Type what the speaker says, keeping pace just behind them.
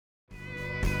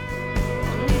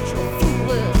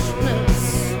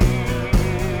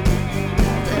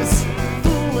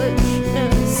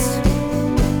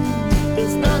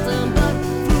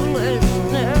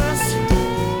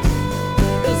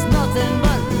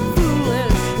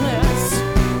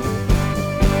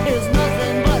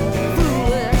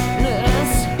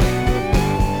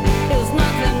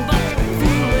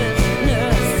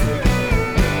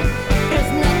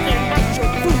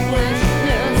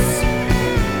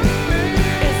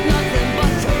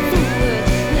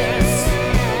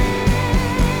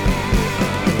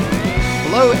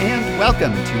Hello and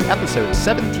welcome to episode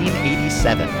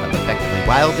 1787 of Effectively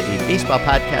Wild, a baseball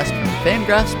podcast from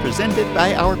Fangraphs presented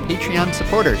by our Patreon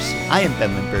supporters. I am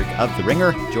Ben Lindbergh of The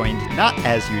Ringer, joined not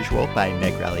as usual by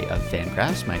Meg Rowley of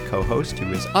Fangraphs, my co-host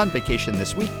who is on vacation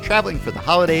this week, traveling for the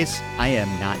holidays. I am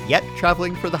not yet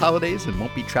traveling for the holidays and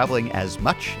won't be traveling as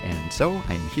much, and so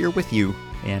I'm here with you.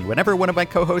 And whenever one of my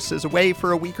co-hosts is away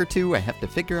for a week or two, I have to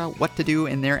figure out what to do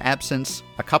in their absence.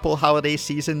 A couple holiday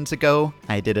seasons ago,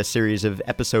 I did a series of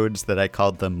episodes that I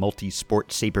called the Multi-Sport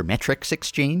Sabermetrics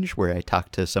Exchange, where I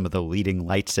talked to some of the leading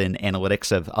lights in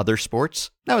analytics of other sports.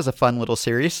 That was a fun little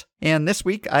series. And this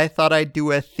week, I thought I'd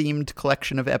do a themed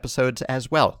collection of episodes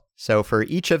as well. So for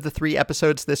each of the 3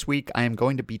 episodes this week, I am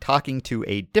going to be talking to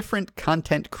a different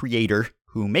content creator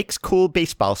who makes cool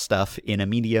baseball stuff in a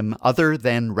medium other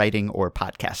than writing or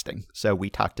podcasting. So we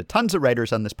talk to tons of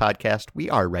writers on this podcast. We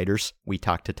are writers. We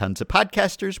talk to tons of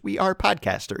podcasters. We are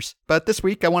podcasters. But this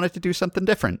week I wanted to do something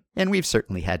different. And we've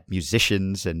certainly had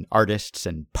musicians and artists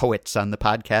and poets on the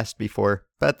podcast before.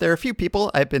 But there are a few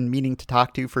people I've been meaning to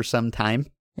talk to for some time.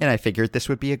 And I figured this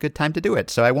would be a good time to do it,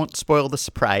 so I won't spoil the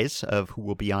surprise of who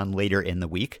will be on later in the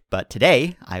week. But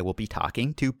today, I will be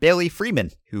talking to Bailey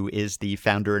Freeman, who is the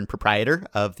founder and proprietor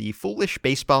of the Foolish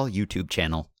Baseball YouTube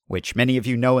channel, which many of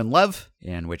you know and love,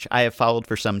 and which I have followed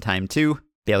for some time too.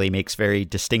 Bailey makes very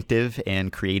distinctive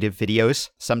and creative videos,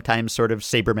 sometimes sort of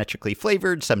sabermetrically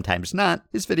flavored, sometimes not.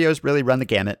 His videos really run the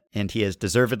gamut, and he has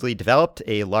deservedly developed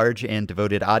a large and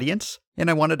devoted audience. And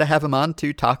I wanted to have him on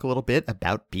to talk a little bit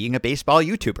about being a baseball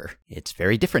YouTuber. It's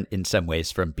very different in some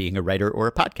ways from being a writer or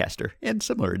a podcaster, and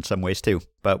similar in some ways too.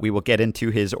 But we will get into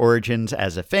his origins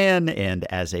as a fan and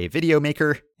as a video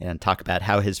maker, and talk about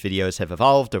how his videos have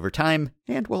evolved over time,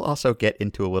 and we'll also get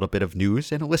into a little bit of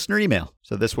news and a listener email.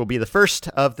 So this will be the first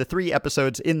of the 3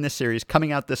 episodes in this series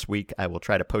coming out this week. I will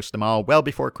try to post them all well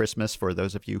before Christmas for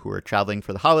those of you who are traveling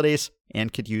for the holidays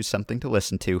and could use something to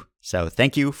listen to. So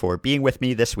thank you for being with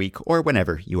me this week or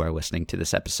whenever you are listening to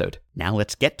this episode. Now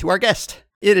let's get to our guest.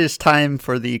 It is time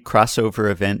for the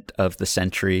crossover event of the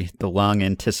century, the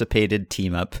long-anticipated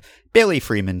team-up. Bailey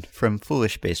Freeman from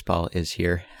Foolish Baseball is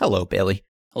here. Hello, Bailey.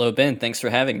 Hello, Ben. Thanks for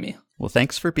having me. Well,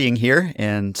 thanks for being here,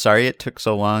 and sorry it took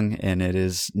so long, and it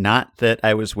is not that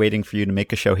I was waiting for you to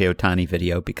make a Shohei Ohtani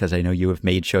video, because I know you have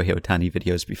made Shohei Ohtani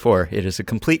videos before. It is a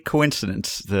complete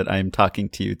coincidence that I'm talking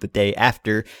to you the day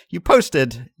after you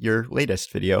posted your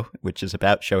latest video, which is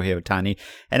about Shohei Ohtani,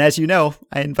 and as you know,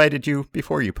 I invited you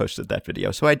before you posted that video,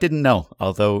 so I didn't know,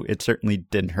 although it certainly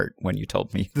didn't hurt when you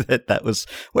told me that that was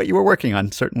what you were working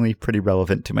on, certainly pretty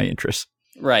relevant to my interests.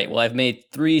 Right. Well, I've made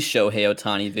 3 Shohei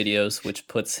Ohtani videos, which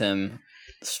puts him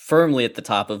firmly at the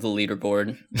top of the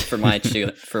leaderboard for my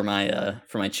for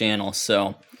my channel.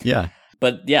 So yeah.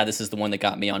 But yeah, this is the one that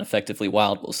got me on Effectively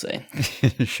Wild, we'll say.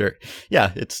 Sure.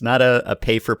 Yeah, it's not a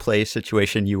pay-for-play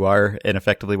situation. You are an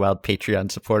Effectively Wild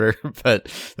Patreon supporter,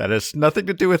 but that has nothing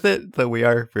to do with it, though we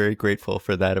are very grateful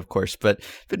for that, of course. But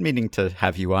I've been meaning to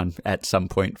have you on at some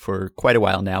point for quite a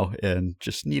while now and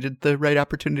just needed the right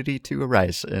opportunity to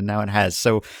arise, and now it has.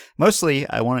 So mostly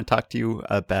I want to talk to you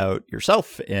about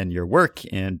yourself and your work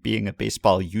and being a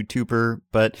baseball YouTuber,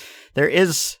 but there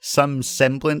is some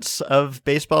semblance of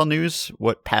baseball news.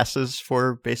 What passes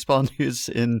for baseball news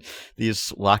in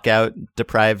these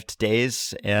lockout-deprived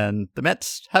days, and the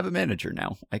Mets have a manager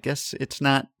now. I guess it's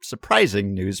not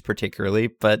surprising news particularly,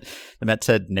 but the Mets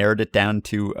had narrowed it down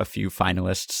to a few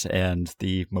finalists, and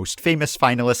the most famous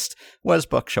finalist was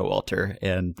Buck Showalter,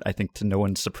 and I think to no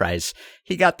one's surprise,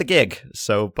 he got the gig.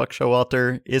 So Buck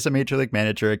Showalter is a Major League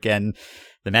manager again.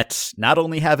 The Mets not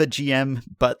only have a GM,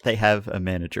 but they have a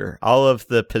manager. All of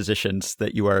the positions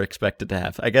that you are expected to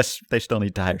have. I guess they still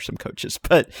need to hire some coaches,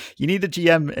 but you need a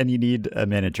GM and you need a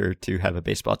manager to have a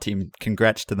baseball team.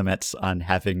 Congrats to the Mets on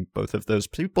having both of those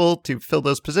people to fill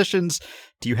those positions.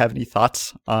 Do you have any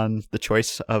thoughts on the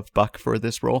choice of Buck for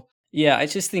this role? Yeah, I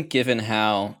just think given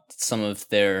how some of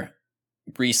their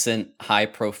recent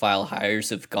high-profile hires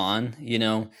have gone,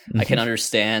 I can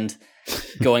understand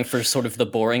going for sort of the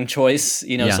boring choice,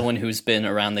 someone who's been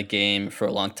around the game for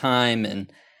a long time.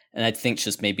 And I think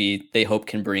just maybe they hope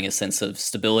can bring a sense of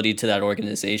stability to that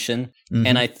organization. Mm-hmm.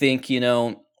 And I think,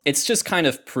 it's just kind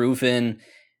of proven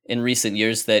in recent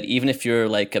years that even if you're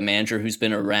like a manager who's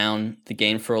been around the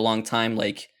game for a long time,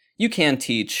 like you can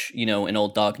teach, an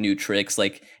old dog new tricks.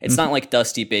 Like it's not like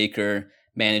Dusty Baker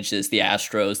manages the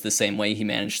Astros the same way he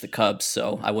managed the Cubs.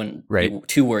 So I wouldn't be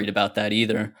too worried about that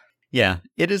either. Yeah,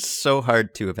 it is so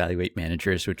hard to evaluate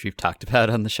managers, which we've talked about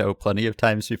on the show plenty of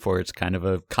times before. It's kind of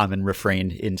a common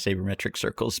refrain in sabermetric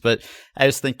circles. But I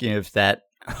was thinking of that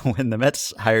when the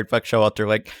Mets hired Buck Showalter,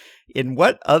 like, in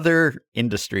what other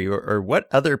industry or what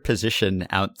other position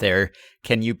out there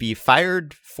can you be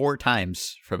fired 4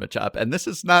 times from a job? And this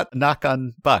is not a knock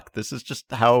on Buck. This is just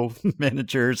how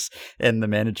managers and the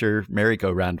manager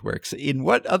merry-go-round works. In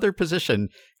what other position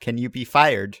can you be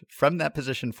fired from that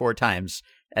position 4 times?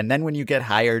 And then when you get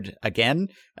hired again,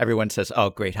 everyone says, "Oh,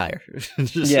 great hire."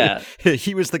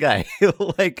 He was the guy.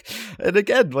 And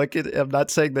again, I'm not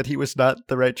saying that he was not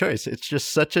the right choice. It's just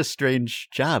such a strange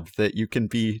job that you can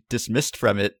be dismissed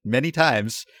from it many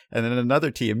times, and then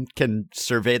another team can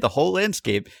survey the whole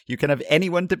landscape. You can have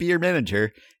anyone to be your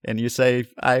manager, and you say,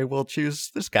 "I will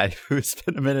choose this guy who's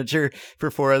been a manager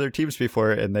for 4 other teams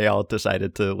before," and they all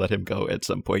decided to let him go at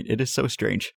some point. It is so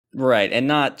strange. Right. And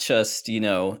not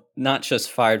just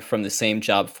fired from the same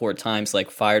job 4 times, like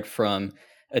fired from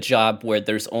a job where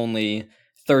there's only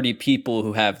 30 people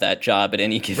who have that job at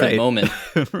any given moment.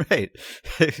 Right.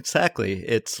 Exactly.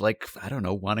 It's like, I don't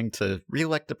know, wanting to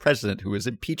reelect a president who was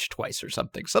impeached twice or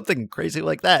something crazy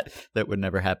like that would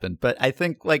never happen. But I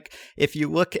think, like, if you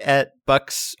look at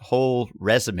Buck's whole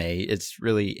resume, it's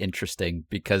really interesting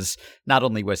because not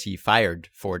only was he fired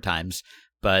 4 times,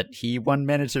 but he won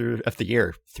Manager of the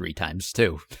Year 3 times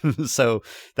too. So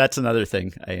that's another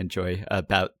thing I enjoy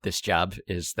about this job,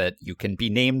 is that you can be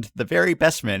named the very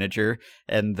best manager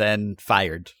and then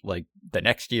fired like the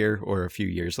next year or a few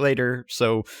years later.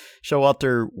 So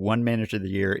Showalter won Manager of the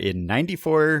Year in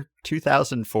 94,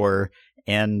 2004,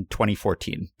 and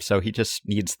 2014. So he just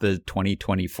needs the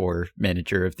 2024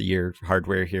 Manager of the Year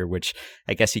hardware here, which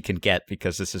I guess he can get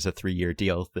because this is a 3-year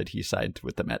deal that he signed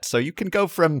with the Mets. So you can go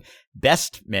from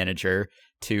best manager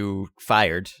to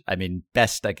fired. I mean,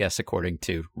 best, I guess, according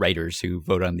to writers who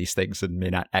vote on these things and may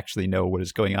not actually know what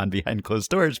is going on behind closed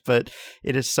doors. But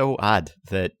it is so odd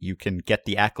that you can get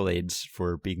the accolades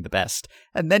for being the best,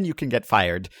 and then you can get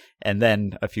fired. And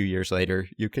then a few years later,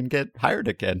 you can get hired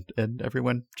again. And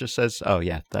everyone just says, "Oh,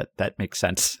 yeah, that makes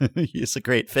sense. He's a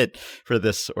great fit for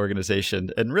this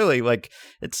organization." And really, like,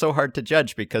 it's so hard to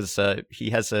judge because he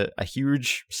has a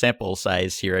huge sample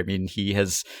size here. I mean, he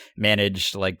has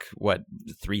managed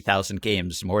 3,000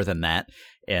 games, more than that.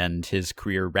 And his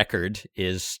career record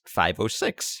is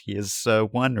 506. He has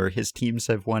won, or his teams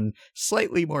have won,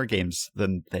 slightly more games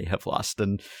than they have lost.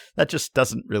 And that just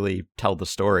doesn't really tell the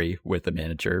story with a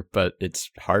manager, but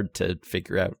it's hard to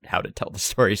figure out how to tell the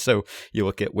story. So you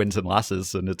look at wins and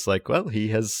losses, and it's like, well, he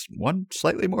has won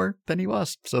slightly more than he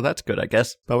lost. So that's good, I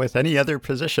guess. But with any other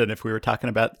position, if we were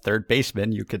talking about third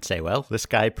baseman, you could say, well, this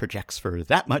guy projects for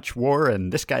that much WAR,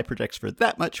 and this guy projects for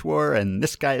that much WAR, and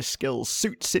this guy's skills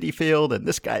suit Citi Field, and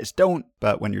this guys don't.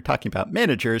 But when you're talking about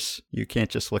managers, you can't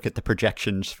just look at the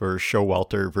projections for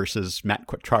Showalter versus Matt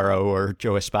Quatraro or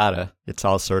Joe Espada. It's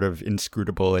all sort of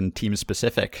inscrutable and team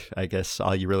specific. I guess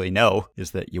all you really know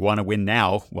is that you want to win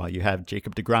now while you have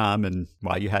Jacob deGrom and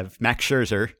while you have Max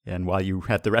Scherzer and while you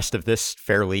have the rest of this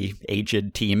fairly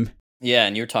aged team. Yeah,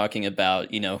 and you're talking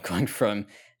about, going from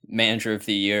Manager of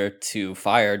the Year to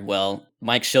fired. Well,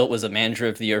 Mike Shildt was a Manager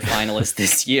of the Year finalist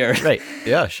this year. Right.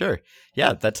 Yeah, sure.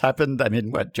 Yeah, that's happened. I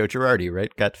mean, Joe Girardi,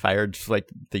 right? Got fired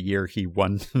the year he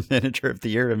won Manager of the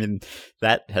Year. I mean,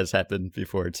 that has happened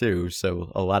before too. So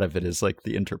a lot of it is the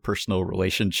interpersonal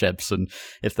relationships. And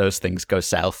if those things go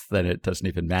south, then it doesn't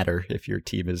even matter if your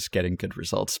team is getting good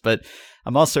results. But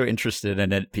I'm also interested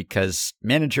in it because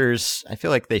managers, I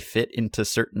feel like they fit into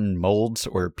certain molds,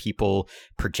 or people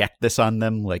project this on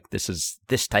them. Like, this is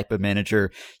this type of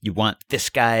manager. You want this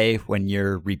guy when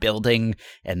you're rebuilding,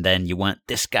 and then you want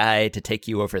this guy to take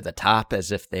you over the top,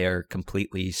 as if they are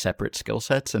completely separate skill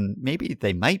sets. And maybe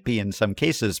they might be in some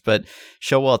cases, but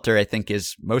Showalter, I think,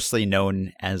 is mostly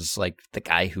known as the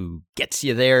guy who gets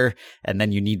you there, and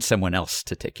then you need someone else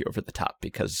to take you over the top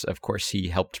because, of course, he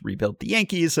helped rebuild the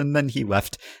Yankees, and then he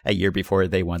left a year before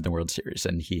they won the World Series,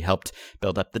 and he helped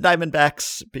build up the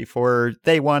Diamondbacks before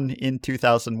they won in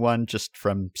 2001, just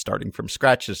from starting from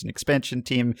scratch as an expansion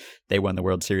team. They won the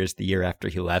World Series the year after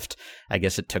he left. I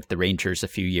guess it took the Rangers a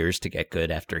few years to get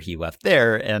good after he left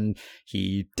there, and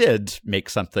he did make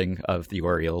something of the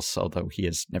Orioles, although he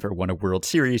has never won a World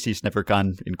Series. He's never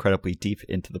gone incredibly deep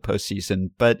into the postseason.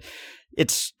 But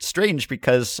it's strange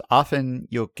because often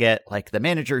you'll get the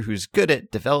manager who's good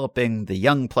at developing the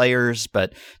young players,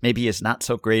 but maybe is not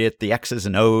so great at the X's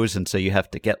and O's. And so you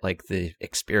have to get the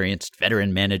experienced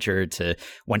veteran manager to,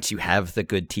 once you have the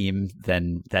good team,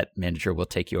 then that manager will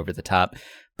take you over the top.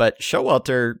 But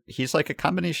Showalter, he's a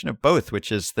combination of both,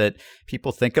 which is that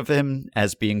people think of him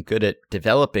as being good at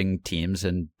developing teams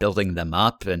and building them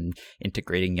up and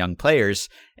integrating young players.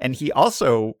 And he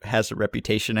also has a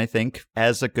reputation, I think,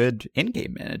 as a good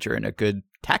in-game manager and a good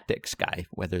tactics guy.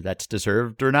 Whether that's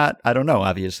deserved or not, I don't know.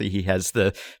 Obviously, he has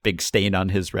the big stain on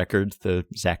his record, the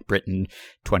Zach Britton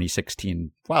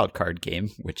 2016 wildcard game,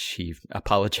 which he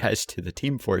apologized to the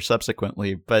team for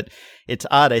subsequently. But it's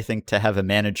odd, I think, to have a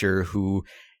manager who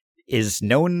is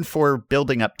known for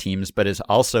building up teams, but is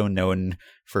also known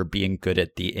for being good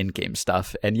at the in-game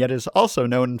stuff, and yet is also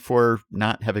known for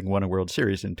not having won a World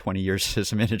Series in 20 years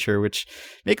as a manager, which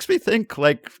makes me think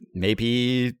like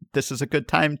maybe this is a good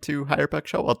time to hire Buck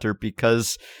Showalter,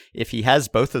 because if he has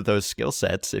both of those skill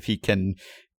sets, if he can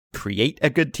create a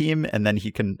good team and then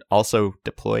he can also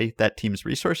deploy that team's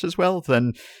resources well,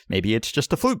 then maybe it's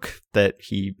just a fluke that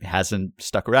he hasn't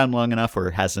stuck around long enough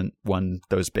or hasn't won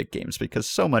those big games, because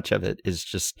so much of it is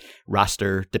just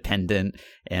roster dependent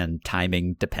and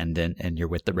timing dependent, and you're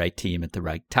with the right team at the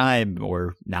right time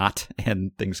or not,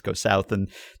 and things go south, and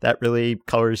that really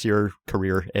colors your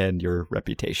career and your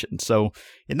reputation. So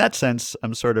in that sense,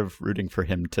 I'm sort of rooting for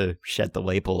him to shed the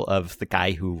label of the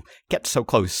guy who gets so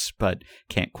close but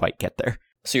can't quite get there.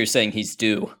 So you're saying he's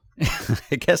due?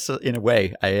 I guess in a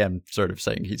way, I am sort of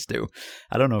saying he's due.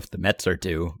 I don't know if the Mets are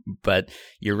due, but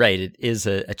you're right. It is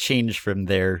a change from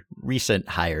their recent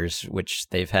hires, which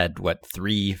they've had,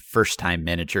 3 first-time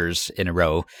managers in a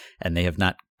row, and they have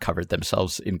not covered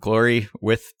themselves in glory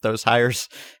with those hires.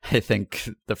 I think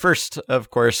the first,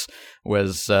 of course,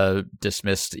 was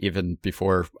dismissed even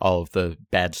before all of the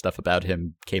bad stuff about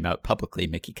him came out publicly,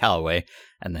 Mickey Callaway.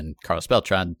 And then Carlos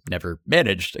Beltran never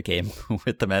managed a game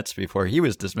with the Mets before he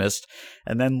was dismissed.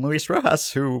 And then Luis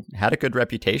Rojas, who had a good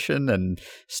reputation and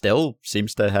still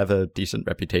seems to have a decent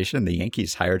reputation. The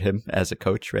Yankees hired him as a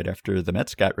coach right after the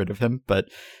Mets got rid of him, but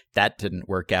that didn't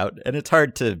work out. And it's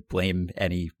hard to blame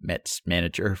any Mets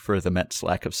manager for the Mets'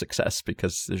 lack of success,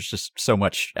 because there's just so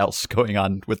much else going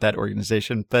on with that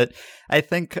organization. But I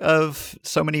think of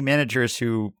so many managers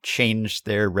who changed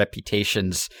their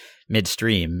reputations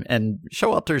midstream, and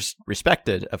Showalter's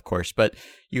respected, of course, but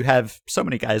you have so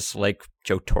many guys like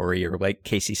Joe Torre or like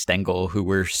Casey Stengel who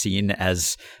were seen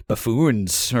as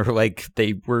buffoons, or like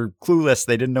they were clueless.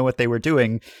 They didn't know what they were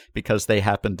doing because they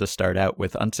happened to start out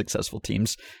with unsuccessful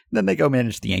teams. Then they go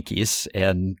manage the Yankees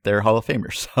and they're Hall of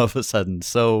Famers all of a sudden.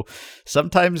 So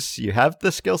sometimes you have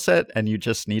the skill set and you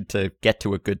just need to get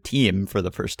to a good team for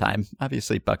the first time.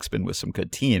 Obviously, Buck's been with some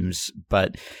good teams,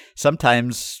 but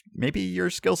sometimes maybe your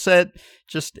skill set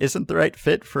just isn't the right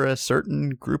fit for a certain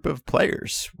group of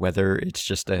players, whether it's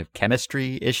just a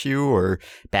chemistry issue or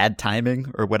bad timing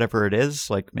or whatever it is.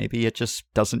 Like maybe it just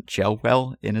doesn't gel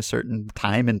well in a certain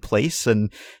time and place,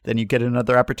 and then you get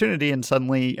another opportunity and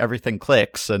suddenly everything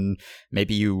clicks, and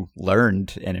maybe you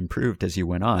learned and improved as you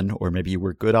went on, or maybe you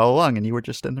were good all along and you were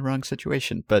just in the wrong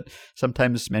situation. But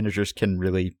sometimes managers can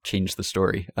really change the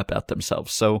story about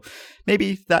themselves. So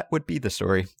maybe that would be the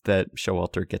story, that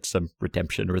Showalter gets some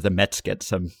redemption, or the Mets get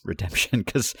some redemption,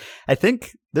 because I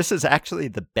think this is actually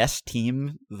the best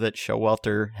team that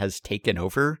Showalter has taken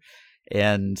over.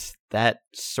 And that's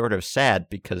sort of sad,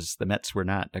 because the Mets were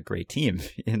not a great team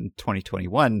in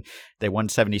 2021. They won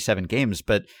 77 games,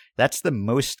 but that's the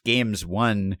most games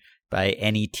won by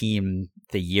any team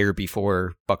the year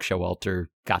before Buck Showalter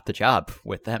got the job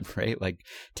with them, right? Like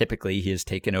typically he has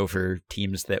taken over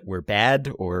teams that were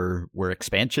bad or were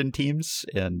expansion teams,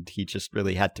 and he just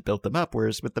really had to build them up.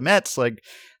 Whereas with the Mets, like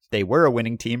they were a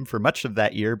winning team for much of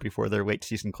that year before their late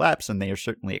season collapse, and they are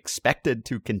certainly expected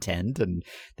to contend, and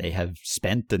they have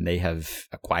spent and they have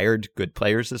acquired good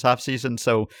players this offseason.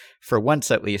 So for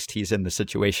once, at least, he's in the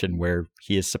situation where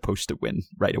he is supposed to win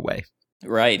right away.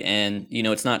 Right. And,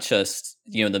 it's not just,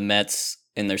 the Mets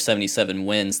in their 77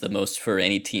 wins, the most for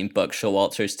any team Buck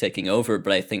Showalter's taking over,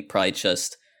 but I think probably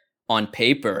just on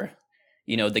paper,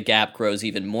 the gap grows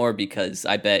even more, because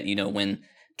I bet, when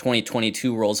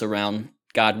 2022 rolls around,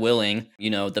 God willing,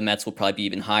 the Mets will probably be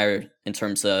even higher in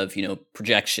terms of,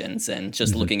 projections and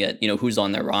just looking at, who's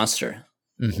on their roster.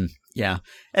 Mm-hmm. Yeah.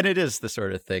 And it is the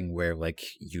sort of thing where like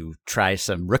you try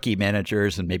some rookie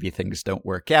managers and maybe things don't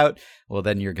work out. Well,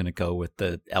 then you're going to go with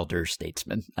the elder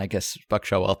statesman. I guess Buck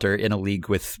Showalter in a league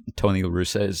with Tony La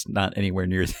Russa is not anywhere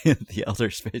near the elder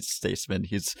statesman.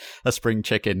 He's a spring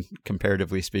chicken,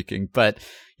 comparatively speaking. But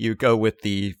you go with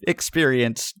the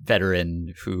experienced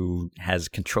veteran who has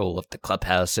control of the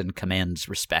clubhouse and commands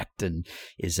respect and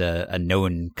is a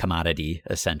known commodity,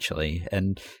 essentially.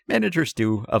 And managers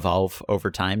do evolve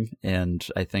over time. And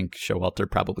I think Showalter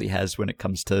probably has when it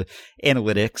comes to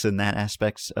analytics and that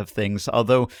aspects of things.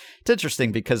 Although it's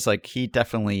interesting because like he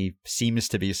definitely seems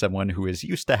to be someone who is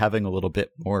used to having a little bit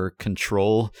more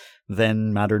control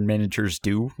than modern managers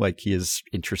do. Like, he is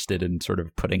interested in sort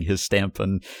of putting his stamp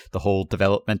on the whole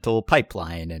developmental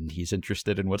pipeline, and he's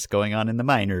interested in what's going on in the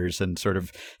minors and sort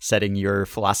of setting your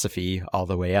philosophy all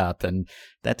the way up. And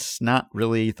that's not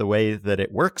really the way that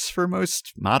it works for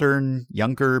most modern,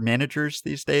 younger managers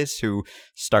these days who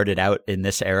started out in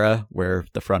this era where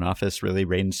the front office really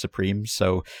reigns supreme.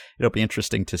 So it'll be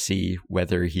interesting to see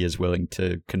whether he is willing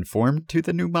to conform to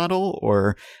the new model,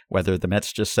 or whether the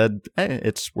Mets just said,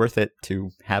 it's worth it to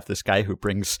have this guy who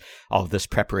brings all of this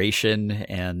preparation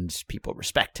and people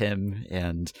respect him,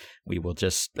 and we will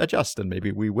just adjust, and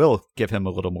maybe we will give him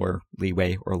a little more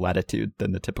leeway or latitude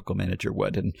than the typical manager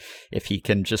would. And if he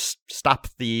can just stop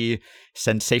the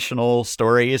sensational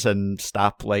stories and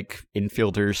stop like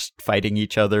infielders fighting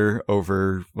each other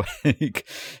over like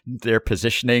their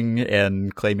positioning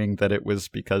and claiming that it was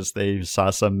because they saw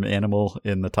some animal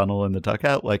in the tunnel in the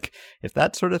dugout, like if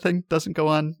that sort of thing doesn't go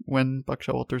on when Buck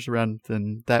Showalter's around,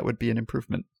 then that would be an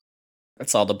improvement.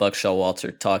 That's all the Buck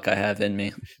Showalter talk I have in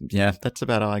me. Yeah, that's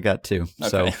about all I got too. Okay.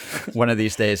 So one of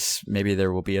these days, maybe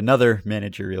there will be another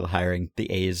managerial hiring.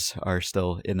 The A's are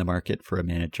still in the market for a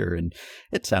manager, and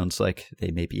it sounds like they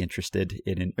may be interested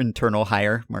in an internal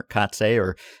hire, Mark Kotsay,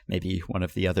 or maybe one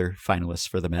of the other finalists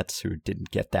for the Mets who didn't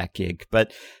get that gig.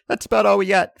 But that's about all we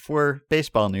got for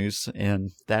baseball news, and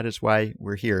that is why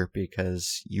we're here,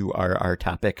 because you are our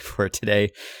topic for today.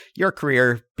 Your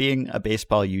career being a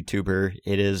baseball YouTuber.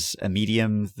 It is a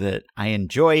medium that I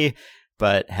enjoy,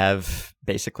 but have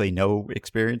basically no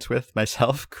experience with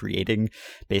myself creating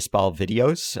baseball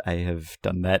videos. I have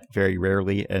done that very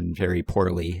rarely and very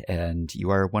poorly, and you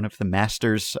are one of the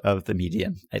masters of the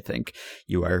medium, I think.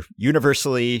 You are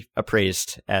universally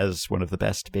appraised as one of the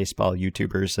best baseball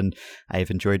YouTubers, and I have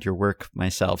enjoyed your work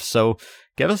myself. So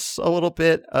give us a little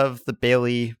bit of the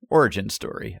Bailey origin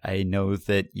story. I know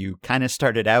that you kind of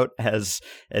started out as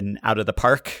an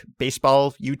out-of-the-park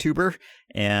baseball YouTuber,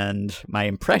 and my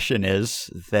impression is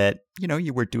that, you know,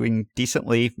 you were doing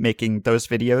decently making those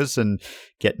videos and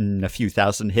getting a few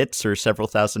thousand hits or several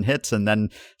thousand hits, and then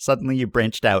suddenly you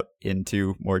branched out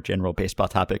into more general baseball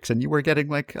topics and you were getting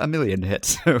like 1 million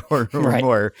hits or right.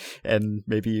 more. And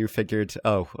maybe you figured,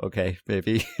 oh, okay,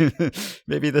 maybe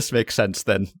maybe this makes sense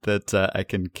then, that I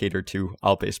can cater to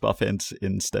all baseball fans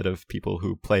instead of people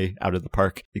who play out of the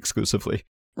park exclusively.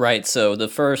 Right. So the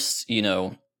first,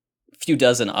 few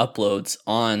dozen uploads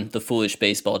on the Foolish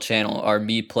Baseball channel are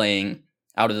me playing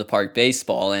out of the park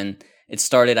baseball. And it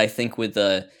started, I think, with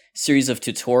a series of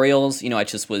tutorials. I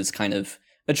just was kind of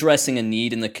addressing a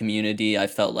need in the community. I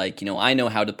felt like, I know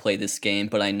how to play this game,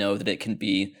 but I know that it can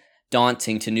be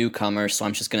daunting to newcomers. So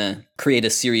I'm just going to create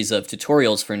a series of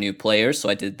tutorials for new players. So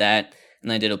I did that.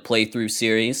 And I did a playthrough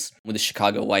series with the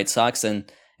Chicago White Sox. And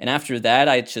after that,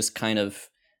 I just kind of,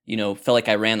 felt like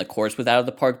I ran the course with out of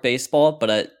the park baseball.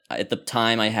 But at the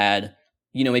time I had,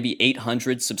 maybe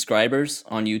 800 subscribers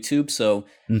on YouTube. So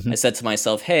I said to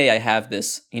myself, hey, I have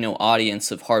this, audience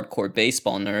of hardcore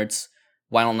baseball nerds.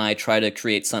 Why don't I try to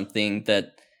create something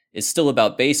that is still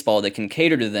about baseball that can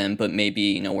cater to them, but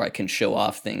maybe, where I can show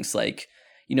off things like,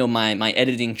 my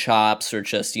editing chops, or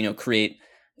just, create,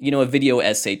 a video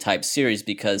essay type series,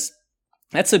 because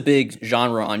that's a big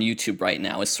genre on YouTube right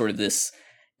now. It's sort of this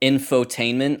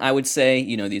infotainment, I would say.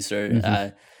 These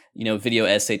are, video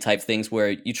essay type things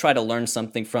where you try to learn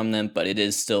something from them, but it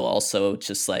is still also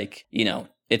just like,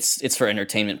 it's for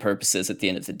entertainment purposes at the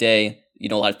end of the day.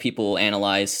 A lot of people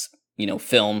analyze,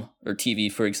 film or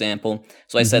TV, for example.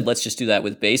 So I said, let's just do that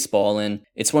with baseball. And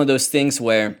it's one of those things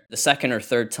where the second or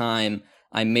third time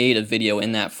I made a video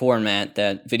in that format,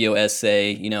 that video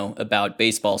essay, about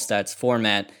baseball stats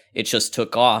format, it just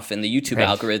took off, and the YouTube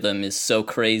algorithm is so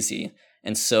crazy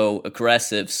and so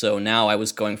aggressive. So now I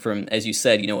was going from, as you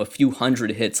said, a few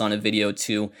hundred hits on a video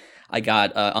to I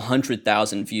got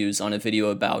 100,000 views on a video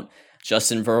about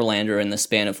Justin Verlander in the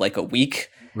span of like a week.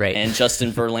 Right. And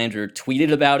Justin Verlander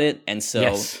tweeted about it. And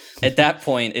so at that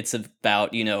point, it's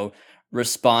about,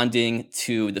 responding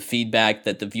to the feedback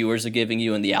that the viewers are giving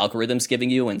you and the algorithm's giving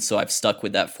you. And so I've stuck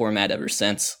with that format ever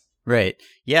since. Right.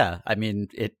 Yeah. I mean,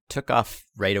 it took off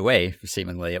right away,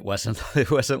 seemingly. It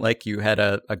wasn't like you had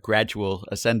a gradual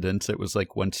ascendance. It was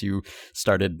like once you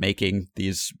started making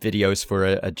these videos for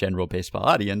a general baseball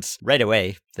audience, right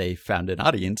away they found an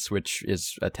audience, which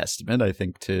is a testament, I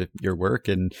think, to your work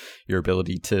and your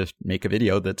ability to make a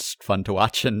video that's fun to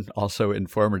watch and also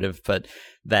informative. But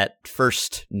that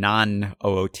first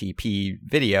non-OOTP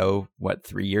video,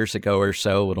 3 years ago or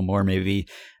so, a little more maybe,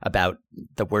 about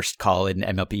the worst call in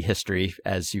MLB history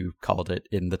as you called it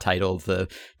in the title, the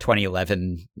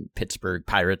 2011 Pittsburgh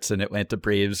Pirates and Atlanta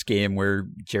Braves game where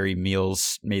Jerry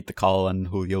Meals made the call on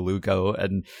Julio Lugo.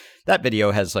 And that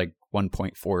video has like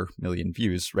 1.4 million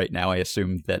views right now. I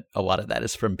assume that a lot of that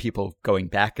is from people going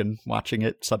back and watching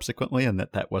it subsequently, and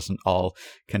that wasn't all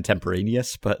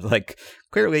contemporaneous, but like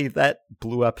clearly that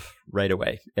blew up right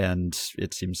away. And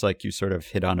it seems like you sort of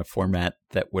hit on a format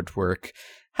that would work,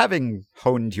 having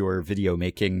honed your video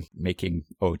making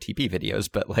OOTP videos,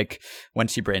 but like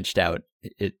once you branched out,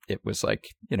 it was like,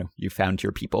 you found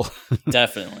your people.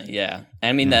 Definitely. Yeah.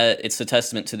 I mean, that it's a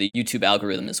testament to the YouTube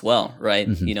algorithm as well, right?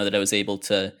 Mm-hmm. That I was able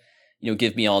to,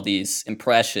 give me all these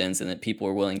impressions and that people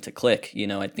were willing to click.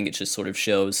 I think it just sort of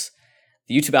shows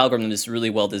the YouTube algorithm is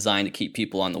really well designed to keep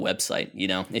people on the website,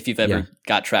 if you've ever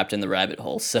got trapped in the rabbit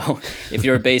hole. So if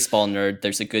you're a baseball nerd,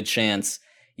 there's a good chance,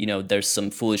 there's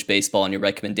some foolish baseball in your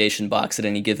recommendation box at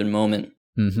any given moment.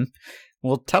 Mm-hmm.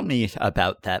 Well, tell me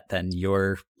about that then.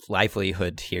 Your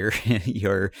livelihood here,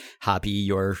 your hobby,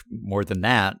 your more than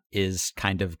that is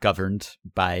kind of governed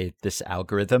by this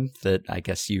algorithm that I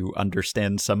guess you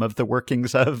understand some of the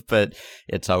workings of, but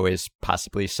it's always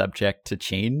possibly subject to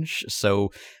change. So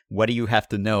what do you have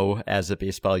to know as a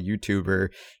baseball YouTuber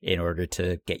in order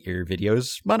to get your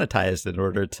videos monetized, in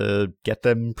order to get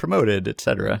them promoted,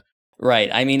 etc.?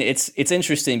 Right. I mean, it's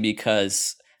interesting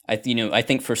because I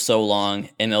think for so long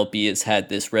MLB has had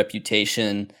this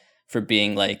reputation for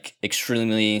being like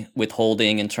extremely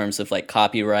withholding in terms of like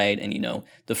copyright and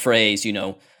the phrase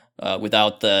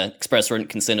without the express written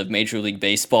consent of Major League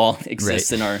Baseball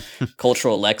exists in our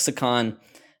cultural lexicon.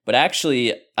 But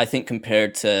actually, I think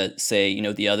compared to say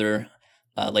the other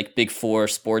like big four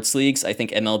sports leagues, I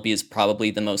think MLB is probably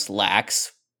the most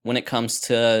lax when it comes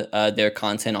to their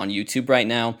content on YouTube right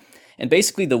now. And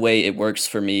basically the way it works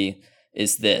for me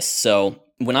is this. So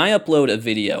when I upload a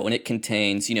video and it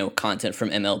contains, content from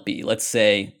MLB, let's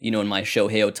say, in my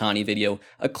Shohei Ohtani video,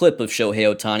 a clip of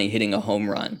Shohei Ohtani hitting a home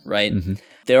run, right? Mm-hmm.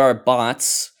 There are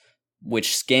bots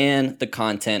which scan the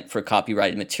content for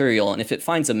copyrighted material. And if it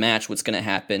finds a match, what's going to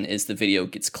happen is the video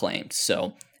gets claimed.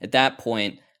 So at that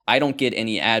point, I don't get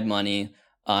any ad money.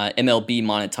 MLB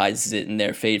monetizes it in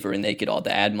their favor and they get all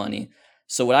the ad money.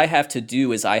 So what I have to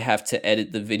do is I have to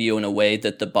edit the video in a way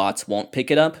that the bots won't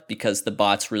pick it up, because the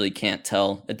bots really can't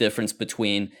tell a difference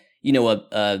between,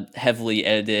 a heavily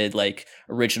edited, like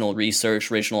original research,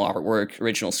 original artwork,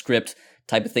 original script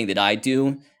type of thing that I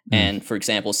do. And for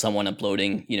example, someone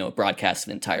uploading, broadcast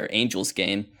an entire Angels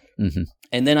game. Mm-hmm.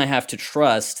 And then I have to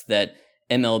trust that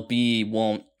MLB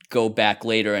won't go back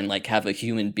later and like have a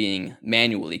human being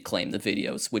manually claim the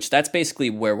videos, which that's basically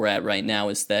where we're at right now,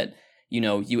 is that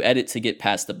you edit to get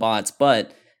past the bots,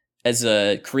 but as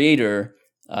a creator,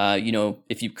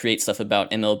 if you create stuff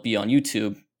about MLB on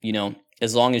YouTube,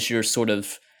 as long as you're sort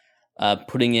of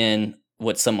putting in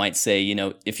what some might say,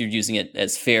 if you're using it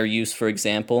as fair use, for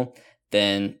example,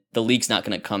 then the league's not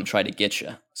going to come try to get you.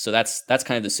 So that's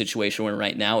kind of the situation we're in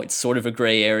right now. It's sort of a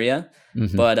gray area,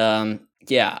 but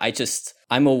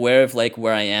I'm aware of like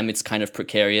where I am. It's kind of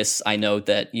precarious. I know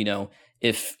that,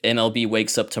 if MLB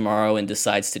wakes up tomorrow and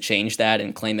decides to change that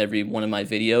and claim every one of my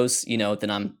videos,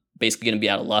 then I'm basically going to be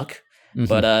out of luck. Mm-hmm.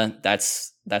 But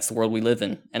that's the world we live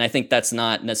in. And I think that's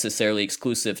not necessarily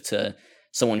exclusive to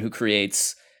someone who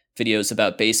creates videos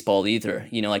about baseball either.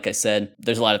 Like I said,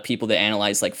 there's a lot of people that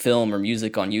analyze like film or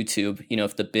music on YouTube.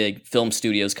 If the big film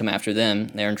studios come after them,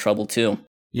 they're in trouble too.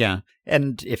 Yeah.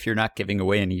 And if you're not giving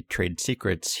away any trade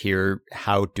secrets here,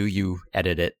 how do you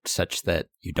edit it such that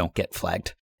you don't get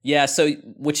flagged? Yeah, so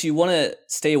what you want to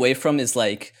stay away from is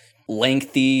like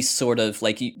lengthy sort of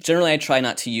like, generally I try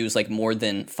not to use like more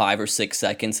than 5 or 6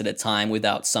 seconds at a time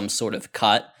without some sort of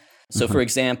cut. So for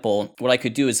example, what I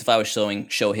could do is if I was showing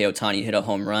Shohei Ohtani hit a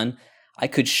home run, I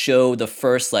could show the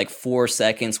first like 4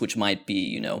 seconds, which might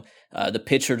be, the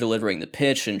pitcher delivering the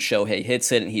pitch and Shohei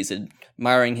hits it and he's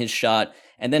admiring his shot.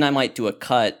 And then I might do a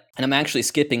cut and I'm actually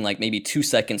skipping like maybe 2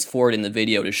 seconds forward in the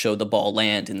video to show the ball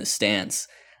land in the stands.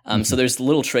 So there's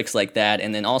little tricks like that.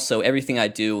 And then also everything I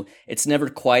do, it's never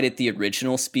quite at the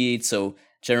original speed. So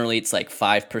generally it's like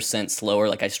 5% slower.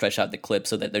 Like I stretch out the clip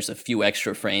so that there's a few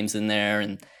extra frames in there.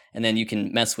 And then you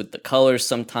can mess with the colors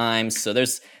sometimes. So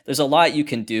there's a lot you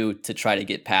can do to try to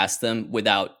get past them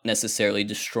without necessarily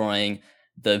destroying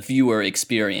the viewer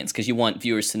experience, because you want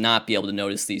viewers to not be able to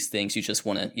notice these things. You just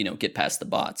want to, get past the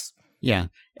bots. Yeah.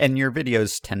 And your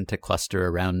videos tend to cluster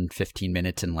around 15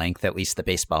 minutes in length, at least the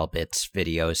Baseball Bits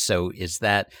videos. So is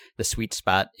that the sweet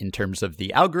spot in terms of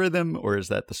the algorithm, or is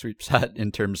that the sweet spot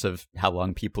in terms of how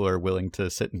long people are willing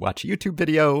to sit and watch a YouTube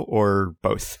video, or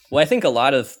both? Well, I think a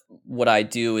lot of what I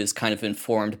do is kind of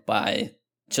informed by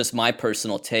just my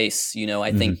personal tastes.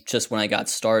 I think just when I got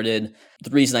started, the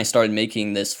reason I started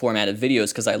making this format of videos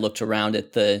because I looked around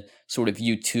at the sort of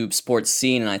YouTube sports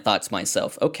scene and I thought to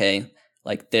myself, okay,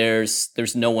 like there's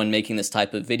no one making this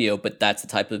type of video, but that's the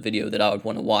type of video that I would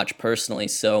want to watch personally.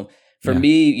 So for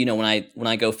me, when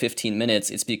I go 15 minutes,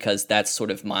 it's because that's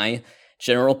sort of my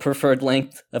general preferred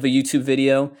length of a YouTube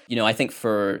video. I think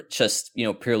for just,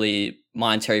 purely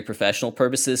monetary professional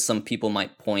purposes, some people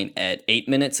might point at 8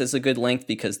 minutes as a good length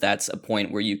because that's a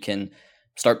point where you can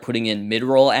start putting in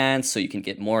mid-roll ads so you can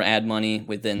get more ad money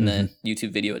within the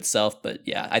YouTube video itself. But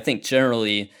yeah, I think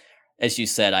generally, as you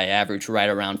said, I average right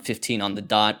around 15 on the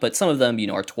dot, but some of them,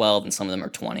 are 12 and some of them are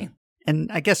 20.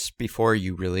 And I guess before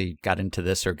you really got into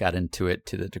this or got into it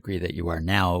to the degree that you are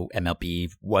now, MLB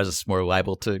was more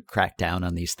liable to crack down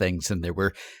on these things. And there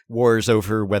were wars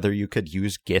over whether you could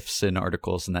use GIFs in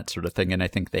articles and that sort of thing. And I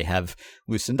think they have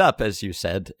loosened up, as you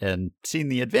said, and seen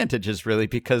the advantages really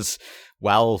because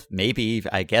while maybe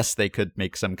I guess they could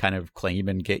make some kind of claim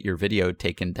and get your video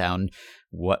taken down,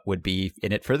 what would be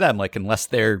in it for them? Like, unless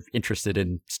they're interested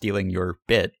in stealing your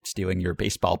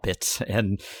baseball bits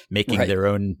and making their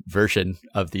own version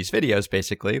of these videos,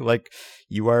 basically, like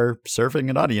you are serving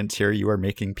an audience here. You are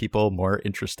making people more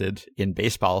interested in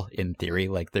baseball in theory.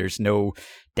 Like there's no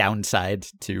downside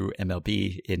to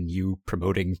MLB in you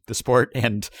promoting the sport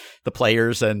and the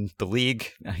players and the league.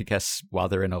 I guess while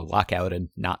they're in a lockout and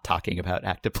not talking about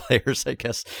active players, I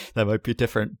guess that might be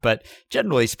different. But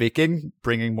generally speaking,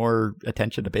 bringing more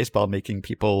attention to baseball, making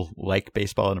people like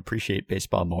baseball and appreciate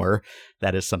baseball more,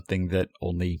 that is something that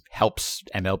only helps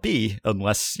MLB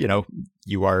unless,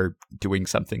 you are doing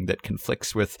something that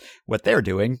conflicts with what they're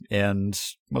doing. And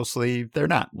mostly they're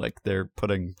not. Like they're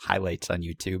putting highlights on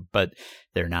YouTube, but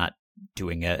they're not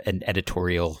doing an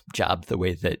editorial job the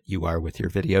way that you are with your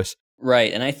videos.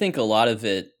 Right. And I think a lot of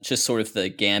it, just sort of the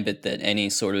gambit that any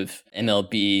sort of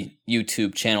MLB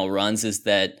YouTube channel runs is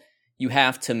that you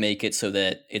have to make it so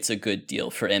that it's a good deal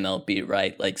for MLB,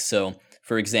 right? Like, so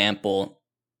for example,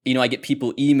 I get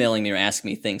people emailing me or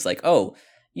asking me things like, oh,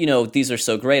 these are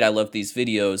so great. I love these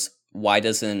videos. Why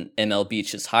doesn't MLB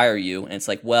just hire you? And it's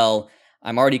like, well,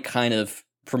 I'm already kind of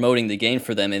promoting the game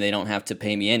for them and they don't have to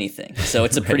pay me anything. So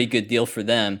it's a pretty good deal for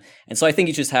them. And so I think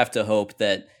you just have to hope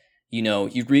that,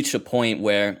 you reach a point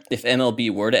where if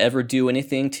MLB were to ever do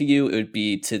anything to you, it would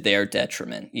be to their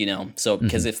detriment, So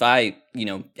because if I,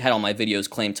 had all my videos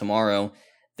claimed tomorrow,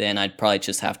 then I'd probably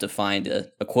just have to find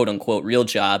a quote unquote real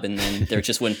job. And then there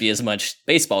just wouldn't be as much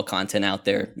baseball content out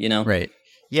there, Right.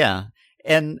 Yeah.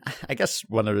 And I guess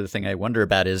one other thing I wonder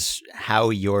about is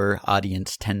how your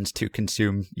audience tends to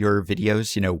consume your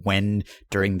videos, when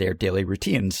during their daily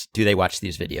routines do they watch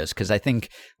these videos? Because I think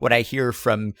what I hear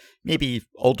from maybe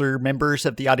older members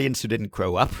of the audience who didn't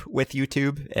grow up with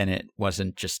YouTube and it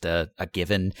wasn't just a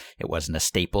given, it wasn't a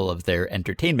staple of their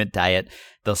entertainment diet,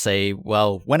 they'll say,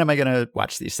 well, when am I going to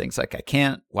watch these things? Like, I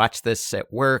can't watch this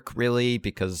at work really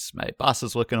because my boss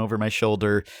is looking over my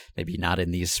shoulder, maybe not in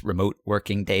these remote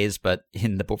working days, but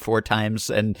in the before times.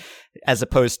 And as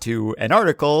opposed to an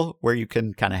article where you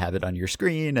can kind of have it on your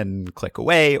screen and click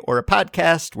away, or a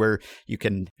podcast where you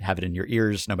can have it in your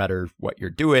ears no matter what you're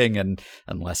doing. And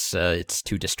unless it's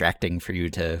too distracting for you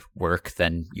to work,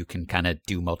 then you can kind of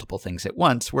do multiple things at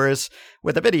once. Whereas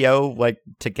with a video, like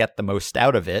to get the most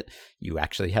out of it, you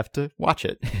actually have to watch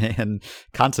it and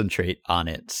concentrate on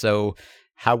it. So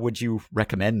how would you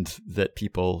recommend that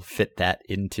people fit that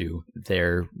into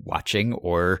their watching,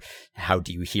 or how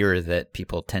do you hear that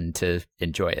people tend to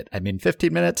enjoy it? I mean,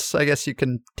 15 minutes, I guess you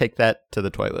can take that to the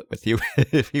toilet with you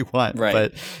if you want,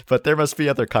 right. But there must be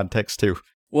other context too.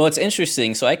 Well, it's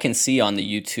interesting. So I can see on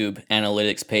the YouTube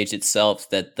analytics page itself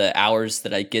that the hours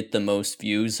that I get the most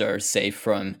views are, say,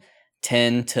 from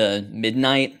 10 to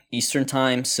midnight Eastern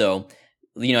time. So,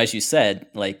 as you said,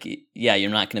 like, yeah,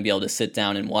 you're not going to be able to sit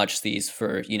down and watch these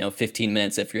for, 15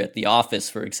 minutes if you're at the office,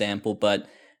 for example. But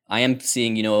I am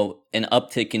seeing, an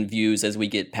uptick in views as we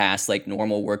get past like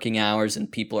normal working hours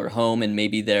and people are home and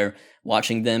maybe they're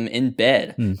watching them in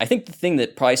bed. I think the thing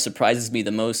that probably surprises me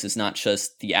the most is not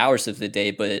just the hours of the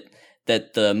day, but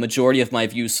that the majority of my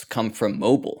views come from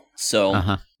mobile.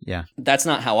 So yeah, that's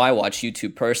not how I watch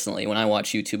YouTube personally. When I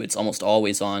watch YouTube, it's almost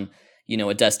always on,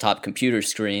 a desktop computer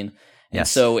screen. And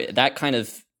yes. So that kind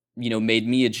of, made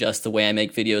me adjust the way I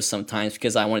make videos sometimes,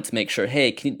 because I wanted to make sure, hey,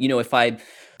 if I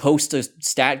post a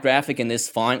stat graphic in this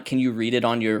font, can you read it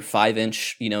on your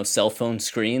 5-inch, cell phone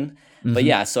screen? But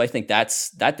yeah, so I think that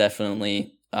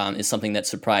definitely is something that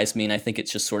surprised me. And I think it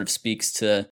just sort of speaks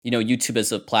to, YouTube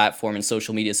as a platform and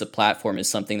social media as a platform is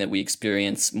something that we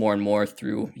experience more and more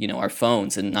through, our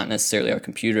phones and not necessarily our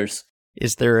computers.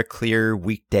 Is there a clear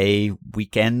weekday,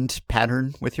 weekend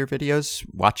pattern with your videos?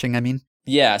 Watching, I mean?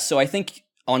 Yeah, so I think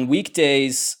on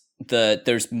weekdays,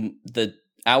 the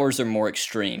hours are more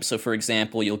extreme. So for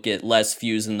example, you'll get less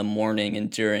views in the morning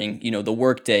and during, the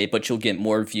workday, but you'll get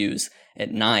more views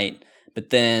at night. But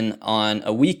then on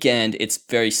a weekend, it's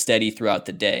very steady throughout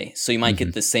the day. So you might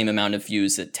get the same amount of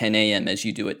views at 10 a.m. as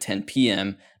you do at 10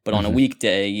 p.m. But on a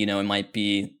weekday, it might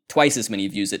be twice as many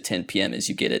views at 10 p.m. as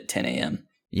you get at 10 a.m.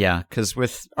 Yeah, because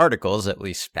with articles, at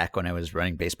least back when I was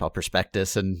running Baseball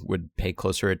Prospectus and would pay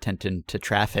closer attention to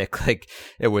traffic, like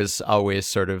it was always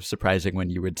sort of surprising when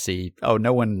you would see, oh,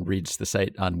 no one reads the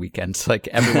site on weekends. Like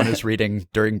everyone is reading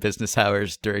during business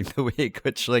hours during the week,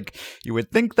 which like you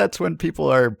would think that's when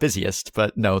people are busiest.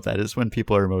 But no, that is when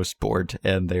people are most bored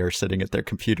and they are sitting at their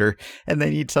computer and they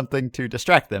need something to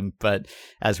distract them. But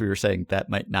as we were saying, that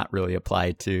might not really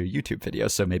apply to YouTube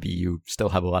videos. So maybe you still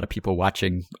have a lot of people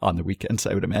watching on the weekends,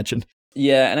 I would imagine.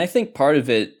 Yeah, and I think part of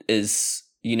it is,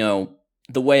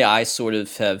 the way I sort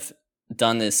of have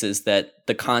done this is that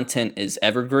the content is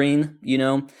evergreen,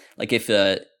 like if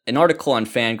an article on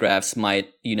Fangraphs might,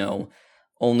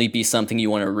 only be something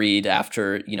you want to read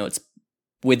after, it's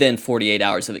within 48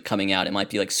 hours of it coming out. It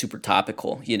might be like super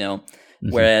topical,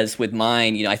 Whereas with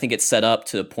mine, I think it's set up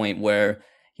to a point where,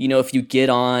 if you get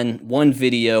on one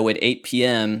video at 8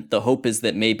 p.m., the hope is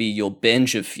that maybe you'll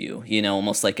binge a few,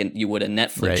 almost like you would a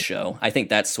Netflix show. I think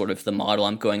that's sort of the model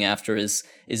I'm going after is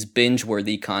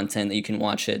binge-worthy content that you can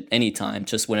watch at any time,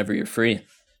 just whenever you're free.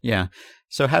 Yeah.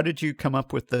 So how did you come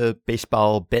up with the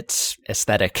baseball bits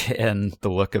aesthetic and the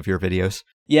look of your videos?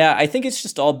 Yeah, I think it's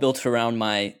just all built around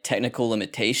my technical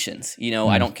limitations.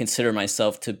 I don't consider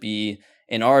myself to be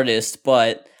an artist,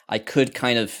 but I could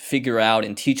kind of figure out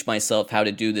and teach myself how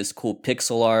to do this cool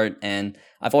pixel art. And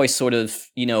I've always sort of,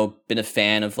 been a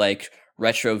fan of like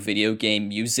retro video game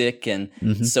music. And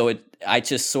so I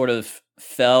just sort of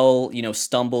fell,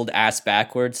 stumbled ass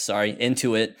backwards,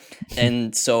 into it.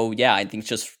 And so, yeah, I think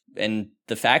and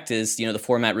the fact is, the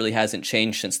format really hasn't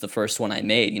changed since the first one I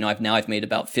made. I've made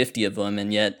about 50 of them,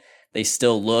 and yet they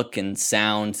still look and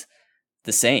sound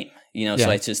the same, So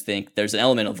I just think there's an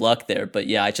element of luck there. But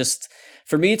yeah,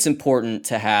 for me, it's important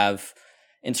to have,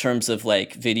 in terms of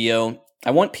like video,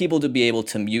 I want people to be able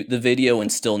to mute the video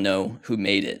and still know who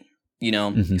made it,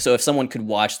 So if someone could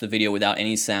watch the video without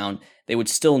any sound, they would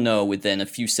still know within a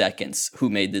few seconds who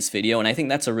made this video. And I think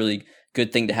that's a really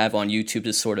good thing to have on YouTube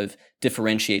to sort of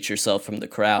differentiate yourself from the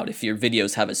crowd if your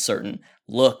videos have a certain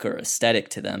look or aesthetic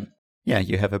to them. Yeah,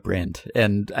 you have a brand.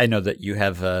 And I know that you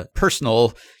have a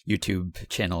personal YouTube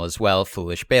channel as well,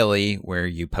 Foolish Bailey, where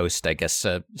you post, I guess,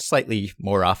 slightly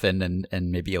more often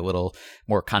and maybe a little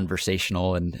more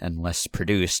conversational and less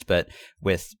produced. But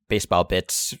with Baseball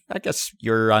Bits, I guess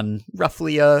you're on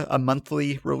roughly a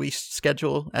monthly release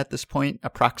schedule at this point,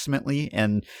 approximately.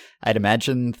 And I'd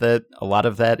imagine that a lot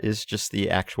of that is just the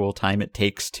actual time it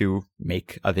takes to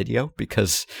make a video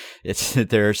because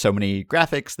there are so many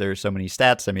graphics, there are so many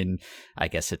stats. I mean, I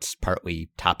guess it's partly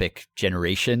topic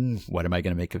generation. What am I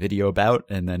going to make a video about?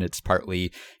 And then it's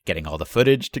partly getting all the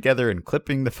footage together and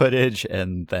clipping the footage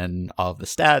and then all the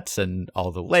stats and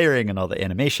all the layering and all the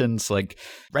animations. Like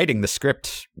writing the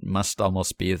script must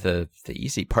almost be the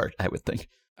easy part, I would think.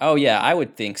 Oh, yeah, I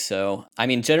would think so. I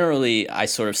mean, generally, I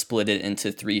sort of split it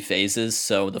into 3 phases.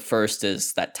 So the first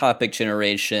is that topic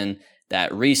generation,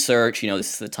 that research.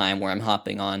 This is the time where I'm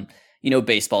hopping on,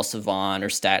 Baseball Savant or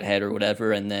StatHead or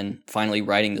whatever, and then finally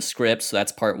writing the script. So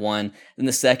that's part 1. Then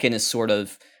the second is sort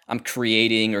of I'm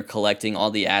creating or collecting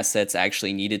all the assets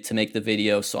actually needed to make the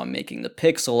video. So I'm making the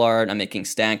pixel art, I'm making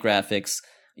stat graphics,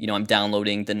 I'm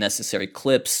downloading the necessary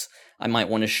clips I might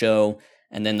want to show.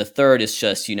 And then the third is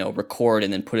just, record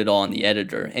and then put it all in the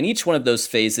editor. And each one of those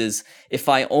phases, if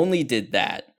I only did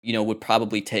that, would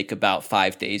probably take about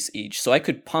 5 days each. So I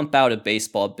could pump out a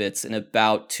Baseball Bits in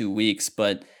about 2 weeks.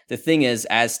 But the thing is,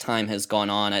 as time has gone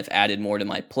on, I've added more to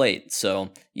my plate. So,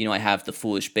 I have the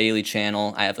Foolish Bailey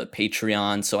channel. I have a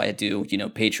Patreon. So I do,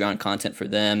 Patreon content for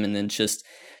them. And then just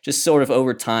sort of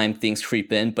over time, things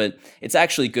creep in. But it's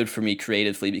actually good for me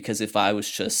creatively because if I was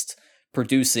just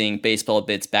producing Baseball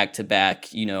Bits back to back,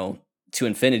 to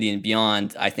infinity and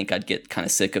beyond, I think I'd get kind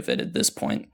of sick of it at this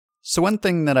point. So one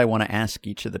thing that I want to ask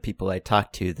each of the people I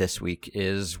talked to this week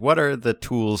is, what are the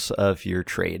tools of your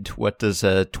trade? What does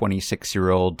a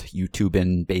 26-year-old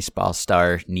YouTubing baseball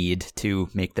star need to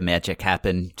make the magic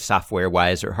happen,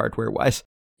 software-wise or hardware-wise?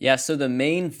 Yeah, so the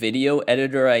main video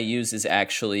editor I use is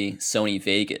actually Sony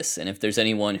Vegas. And if there's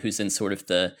anyone who's in sort of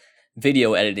the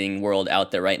video editing world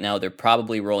out there right now, they're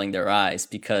probably rolling their eyes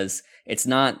because it's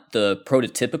not the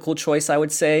prototypical choice, I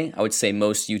would say. I would say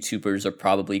most YouTubers are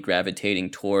probably gravitating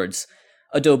towards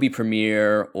Adobe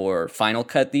Premiere or Final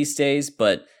Cut these days,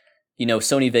 but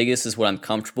Sony Vegas is what I'm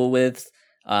comfortable with.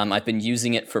 I've been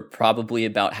using it for probably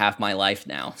about half my life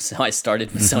now. So I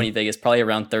started with Sony Vegas probably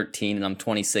around 13 and I'm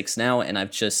 26 now, and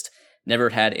I've just never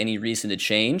had any reason to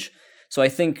change. So I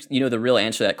think, the real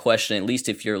answer to that question, at least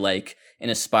if you're like an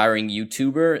aspiring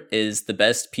YouTuber, is the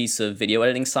best piece of video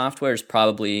editing software is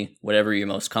probably whatever you're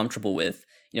most comfortable with.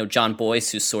 John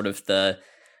Boyce, who's sort of the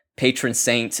patron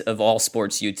saint of all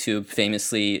sports YouTube,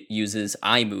 famously uses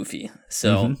iMovie.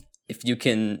 So if you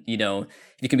can,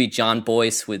 if you can be John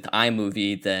Boyce with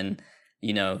iMovie, then,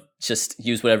 just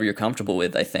use whatever you're comfortable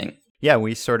with, I think. Yeah,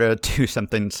 we sort of do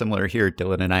something similar here.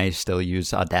 Dylan and I still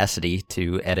use Audacity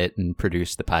to edit and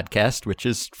produce the podcast, which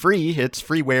is free. It's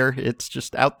freeware. It's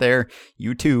just out there.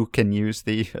 You too can use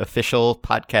the official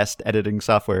podcast editing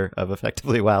software of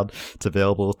Effectively Wild. It's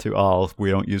available to all. We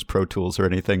don't use Pro Tools or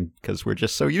anything because we're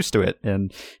just so used to it,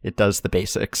 and it does the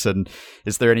basics. And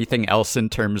is there anything else in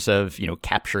terms of,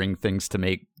 capturing things to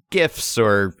make GIFs,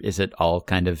 or is it all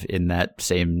kind of in that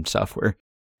same software?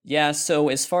 Yeah, so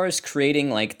as far as creating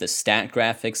like the stat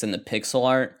graphics and the pixel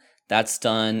art, that's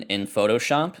done in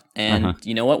Photoshop. And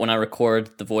you know what? When I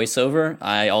record the voiceover,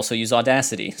 I also use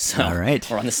Audacity. So all right.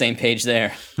 We're on the same page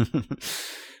there.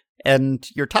 And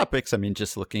your topics,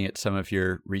 just looking at some of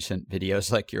your recent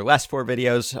videos, like your last 4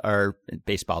 videos are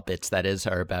baseball bits, that is,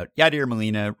 are about Yadier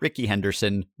Molina, Rickey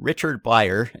Henderson, Richard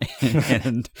Bleier,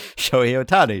 and Shohei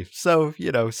Ohtani. So,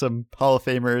 some Hall of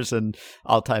Famers and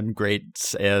all-time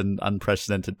greats and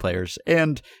unprecedented players.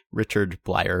 And Richard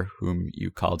Bleier, whom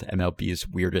you called MLB's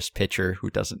weirdest pitcher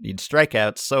who doesn't need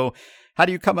strikeouts. So how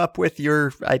do you come up with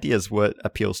your ideas? What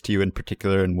appeals to you in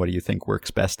particular, and what do you think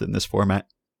works best in this format?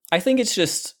 I think it's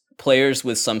just players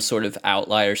with some sort of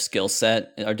outlier skill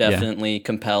set are definitely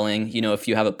compelling. If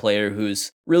you have a player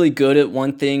who's really good at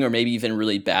one thing or maybe even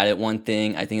really bad at one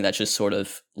thing, I think that just sort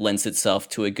of lends itself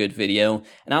to a good video.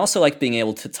 And I also like being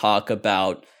able to talk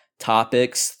about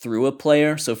topics through a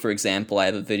player. So for example, I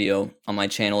have a video on my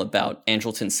channel about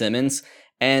Andrelton Simmons,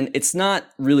 and it's not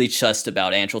really just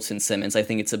about Andrelton Simmons. I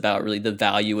think it's about really the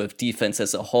value of defense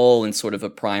as a whole and sort of a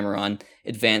primer on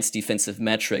advanced defensive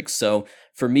metrics. So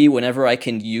for me, whenever I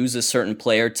can use a certain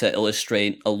player to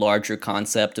illustrate a larger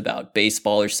concept about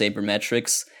baseball or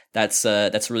sabermetrics, that's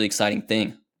a really exciting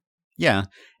thing. Yeah.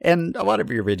 And a lot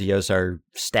of your videos are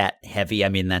stat heavy.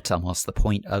 That's almost the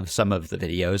point of some of the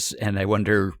videos. And I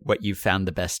wonder what you found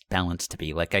the best balance to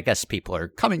be. Like, I guess people are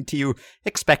coming to you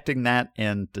expecting that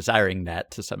and desiring that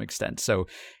to some extent. So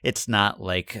it's not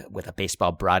like with a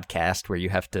baseball broadcast where you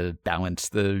have to balance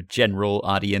the general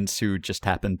audience who just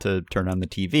happen to turn on the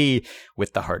TV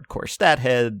with the hardcore stat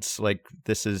heads. Like,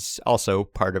 this is also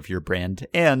part of your brand,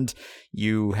 and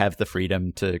you have the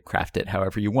freedom to craft it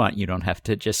however you want. You don't have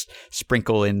to just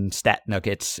sprinkle in stat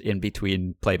nuggets in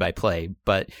between play-by-play.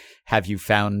 But have you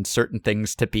found certain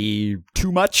things to be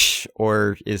too much,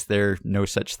 or is there no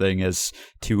such thing as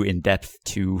too in-depth,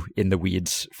 too in the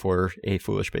weeds for a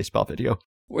Foolish Baseball video?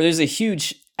 Well, there's a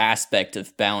huge aspect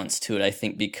of balance to it, I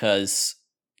think, because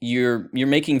you're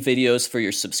making videos for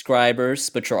your subscribers,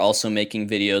 but you're also making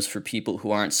videos for people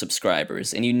who aren't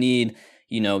subscribers, and you need,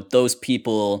 those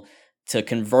people to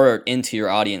convert into your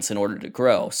audience in order to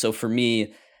grow. So for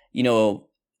me,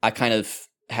 I kind of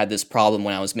had this problem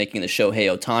when I was making the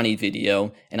Shohei Ohtani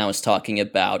video, and I was talking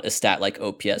about a stat like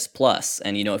OPS plus.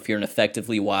 And, if you're an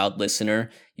Effectively Wild listener,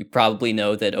 you probably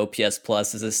know that OPS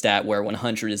plus is a stat where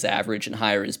 100 is average and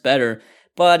higher is better.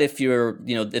 But if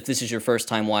if this is your first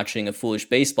time watching a Foolish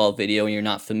Baseball video and you're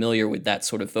not familiar with that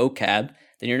sort of vocab,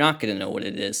 then you're not going to know what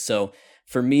it is. So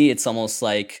for me, it's almost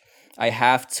like I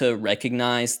have to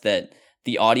recognize that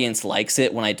the audience likes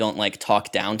it when I don't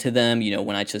talk down to them,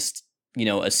 when I just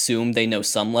assume they know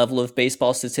some level of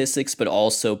baseball statistics, but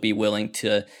also be willing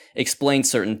to explain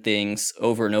certain things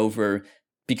over and over,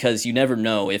 because you never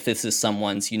know if this is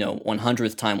someone's,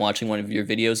 100th time watching one of your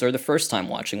videos or the first time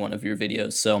watching one of your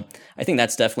videos. So I think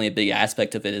that's definitely a big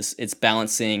aspect of it, is it's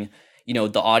balancing,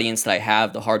 the audience that I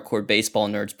have, the hardcore baseball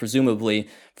nerds, presumably,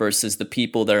 versus the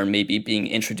people that are maybe being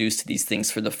introduced to these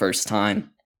things for the first time.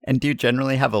 And do you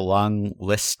generally have a long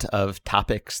list of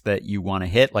topics that you want to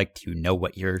hit? Like, do you know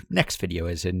what your next video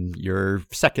is and your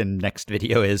second next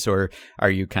video is? Or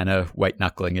are you kind of white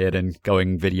knuckling it and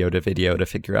going video to video to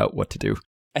figure out what to do?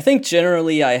 I think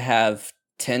generally I have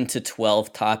 10 to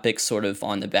 12 topics sort of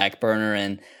on the back burner.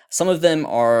 And some of them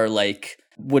are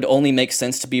would only make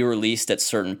sense to be released at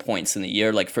certain points in the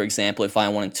year. Like, for example, if I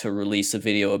wanted to release a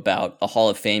video about a Hall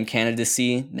of Fame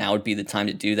candidacy, now would be the time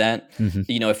to do that. Mm-hmm.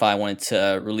 If I wanted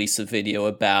to release a video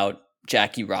about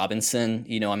Jackie Robinson,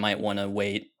 I might want to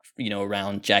wait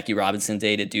around Jackie Robinson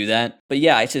Day to do that. But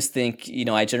yeah, I just think,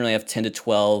 I generally have 10 to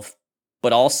 12.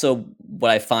 But also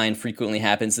what I find frequently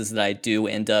happens is that I do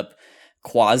end up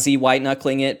quasi white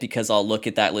knuckling it, because I'll look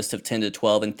at that list of 10 to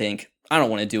 12 and think, I don't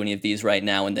want to do any of these right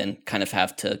now, and then kind of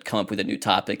have to come up with a new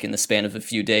topic in the span of a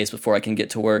few days before I can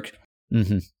get to work.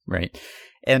 Mm-hmm. Right.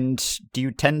 And do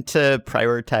you tend to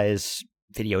prioritize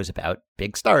videos about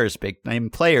big stars, big name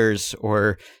players,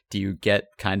 or do you get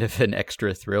kind of an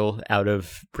extra thrill out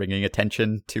of bringing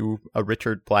attention to a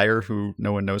Richard Bleier who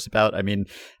no one knows about? I mean,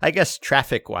 I guess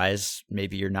traffic wise,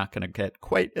 maybe you're not going to get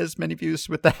quite as many views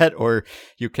with that, or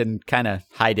you can kind of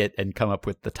hide it and come up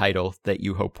with the title that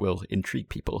you hope will intrigue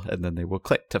people, and then they will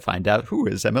click to find out who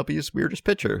is MLB's weirdest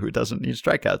pitcher who doesn't need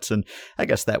strikeouts. And I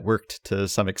guess that worked to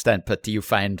some extent, but do you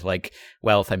find like,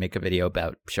 well, if I make a video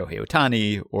about Shohei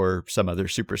Ohtani or some other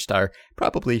superstar,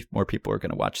 probably more people are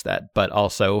going to watch that, but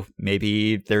also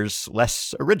maybe there's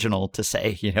less original to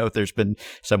say. There's been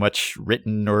so much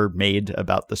written or made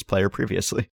about this player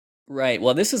previously. Right.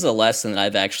 Well, this is a lesson that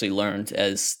I've actually learned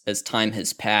as time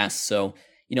has passed. So,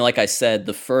 like I said,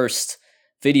 the first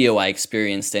video I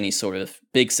experienced any sort of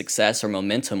big success or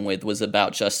momentum with was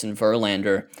about Justin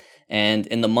Verlander. And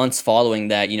in the months following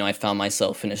that, I found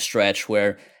myself in a stretch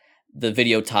where the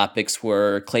video topics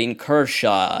were Clayton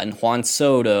Kershaw and Juan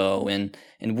Soto and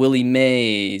Willie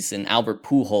Mays and Albert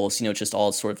Pujols, just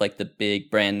all sort of like the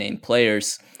big brand name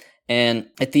players. And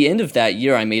at the end of that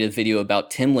year, I made a video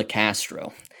about Tim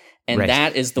LeCastro. And right.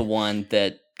 That is the one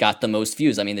that got the most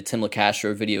views. I mean, the Tim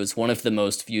LeCastro video is one of the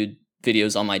most viewed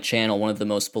videos on my channel, one of the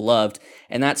most beloved.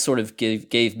 And that sort of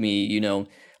gave me,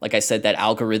 like I said, that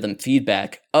algorithm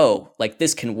feedback. Oh, like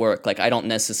this can work. Like I don't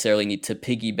necessarily need to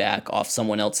piggyback off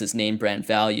someone else's name brand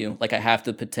value. Like I have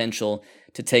the potential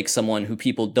to take someone who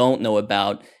people don't know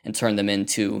about and turn them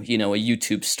into, a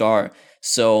YouTube star.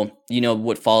 So,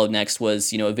 what followed next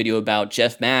was, a video about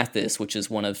Jeff Mathis, which is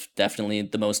one of definitely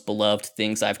the most beloved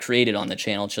things I've created on the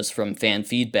channel just from fan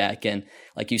feedback. And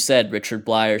like you said, Richard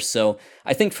Bleier. So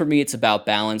I think for me, it's about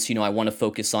balance. I want to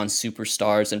focus on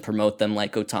superstars and promote them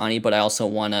like Ohtani, but I also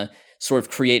want to sort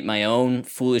of create my own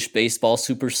foolish baseball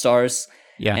superstars.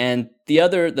 Yeah. And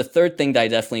the third thing that I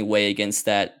definitely weigh against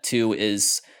that too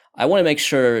is I want to make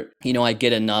sure, I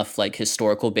get enough like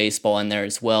historical baseball in there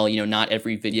as well. Not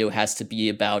every video has to be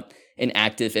about an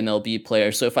active MLB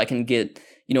player. So if I can get,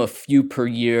 a few per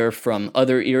year from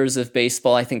other eras of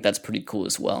baseball, I think that's pretty cool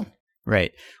as well.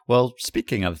 Right. Well,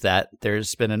 speaking of that,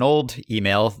 there's been an old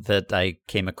email that I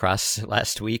came across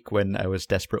last week when I was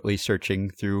desperately searching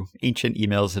through ancient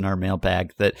emails in our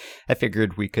mailbag that I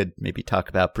figured we could maybe talk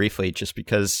about briefly, just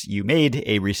because you made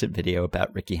a recent video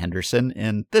about Rickey Henderson.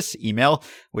 And this email,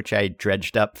 which I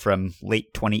dredged up from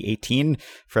late 2018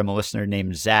 from a listener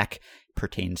named Zach,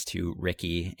 pertains to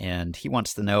Rickey, and he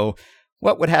wants to know,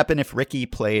 what would happen if Rickey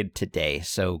played today?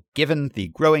 So, given the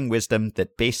growing wisdom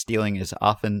that base stealing is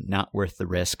often not worth the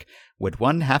risk, would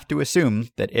one have to assume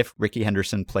that if Rickey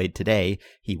Henderson played today,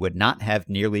 he would not have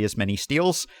nearly as many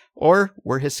steals? Or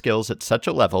were his skills at such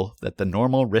a level that the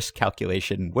normal risk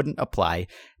calculation wouldn't apply,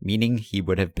 meaning he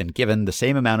would have been given the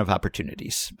same amount of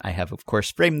opportunities? I have, of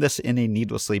course, framed this in a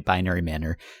needlessly binary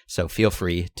manner, so feel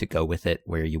free to go with it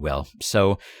where you will.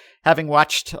 So, having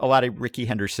watched a lot of Rickey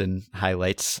Henderson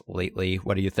highlights lately,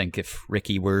 what do you think if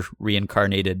Rickey were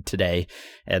reincarnated today?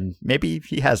 And maybe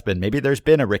he has been. Maybe there's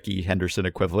been a Rickey Henderson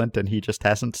equivalent and he just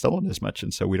hasn't stolen as much,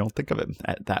 and so we don't think of him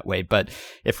that way. But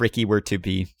if Rickey were to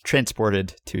be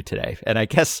transported to today, and I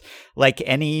guess like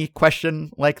any question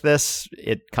like this,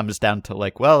 it comes down to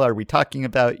like, well, are we talking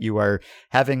about you are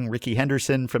having Rickey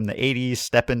Henderson from the 80s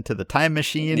step into the time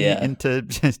machine into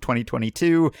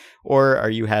 2022, or are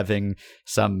you having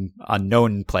some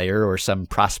unknown player or some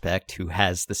prospect who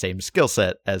has the same skill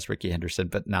set as Rickey Henderson,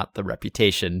 but not the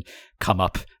reputation, come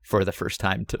up for the first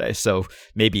time today? So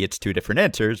maybe it's two different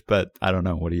answers, but I don't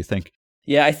know. What do you think?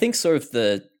 Yeah, I think sort of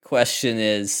the question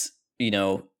is,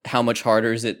 how much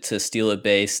harder is it to steal a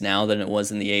base now than it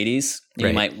was in the 80s? Right.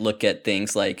 You might look at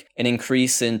things like an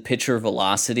increase in pitcher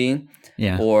velocity,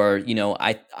 or,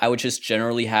 I would just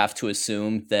generally have to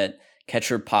assume that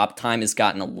catcher pop time has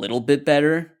gotten a little bit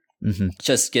better. Mm-hmm.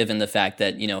 Just given the fact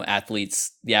that,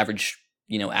 the average,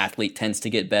 athlete tends to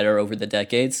get better over the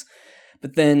decades.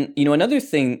 But then, another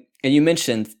thing, and you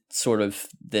mentioned sort of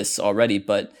this already,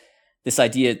 but this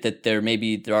idea that there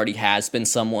already has been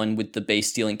someone with the base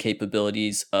stealing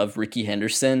capabilities of Rickey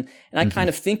Henderson. And I kind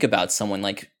of think about someone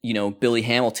like, Billy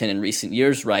Hamilton in recent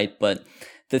years, right? But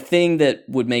The thing that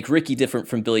would make Rickey different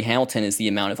from Billy Hamilton is the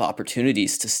amount of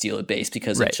opportunities to steal a base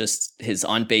because of just his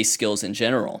on-base skills in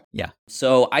general. Yeah.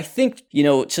 So I think,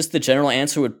 just the general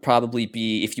answer would probably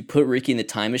be, if you put Rickey in the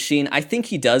time machine, I think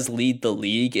he does lead the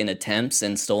league in attempts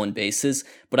and stolen bases,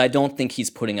 but I don't think he's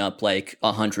putting up like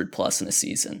 100 plus in a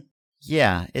season.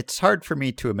 Yeah, it's hard for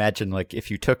me to imagine, like,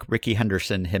 if you took Rickey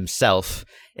Henderson himself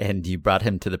and you brought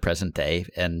him to the present day,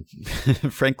 and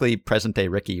frankly, present day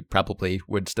Rickey probably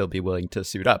would still be willing to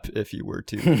suit up if you were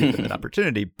to give him an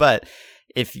opportunity. But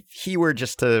if he were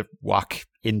just to walk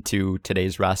into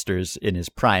today's rosters in his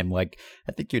prime, like,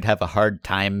 I think you'd have a hard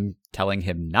time telling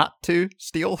him not to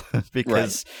steal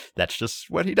because that's just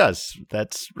what he does.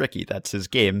 That's Rickey. That's his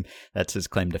game. That's his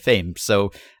claim to fame.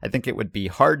 So I think it would be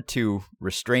hard to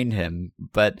restrain him,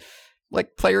 but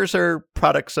like, players are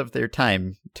products of their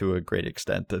time to a great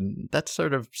extent. And that's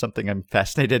sort of something I'm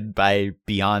fascinated by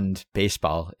beyond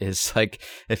baseball, is like,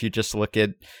 if you just look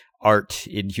at art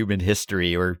in human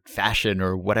history or fashion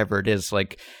or whatever it is,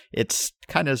 like, it's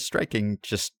kind of striking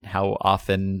just how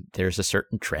often there's a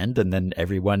certain trend and then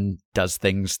everyone does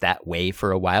things that way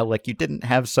for a while. Like, you didn't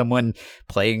have someone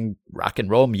playing rock and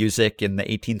roll music in the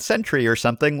 18th century or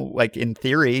something. Like, in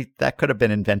theory, that could have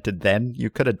been invented then. You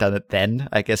could have done it then.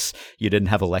 I guess you didn't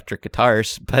have electric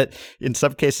guitars, but in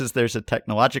some cases there's a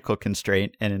technological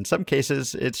constraint. And in some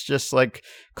cases it's just like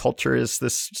culture is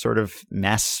this sort of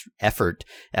mass effort,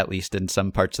 at least in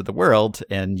some parts of the world,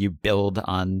 and you build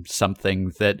on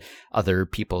something that other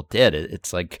people did.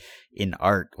 It's like in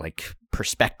art, like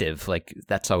perspective, like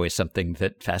that's always something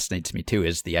that fascinates me too,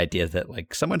 is the idea that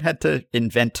like someone had to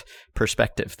invent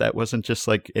perspective. That wasn't just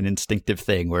like an instinctive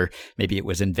thing where maybe it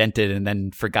was invented and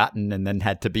then forgotten and then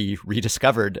had to be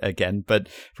rediscovered again. But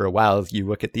for a while you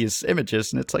look at these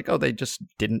images and it's like, oh, they just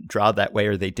didn't draw that way,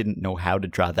 or they didn't know how to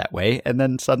draw that way. And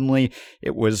then suddenly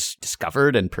it was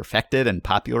discovered and perfected and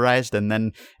popularized, and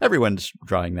then everyone's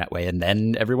drawing that way. And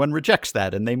then everyone rejects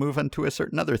that and they move on to a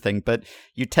certain other thing. But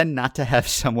you tend not to have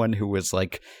someone who was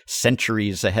like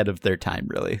centuries ahead of their time,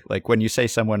 really. Like, when you say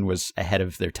someone was ahead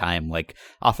of their time, like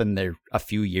often they're a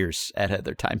few years ahead of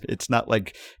their time. It's not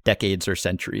like decades or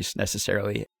centuries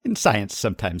necessarily. In science,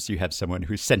 sometimes you have someone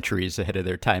who's centuries ahead of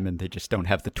their time and they just don't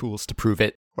have the tools to prove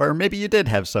it. Or maybe you did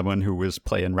have someone who was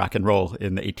playing rock and roll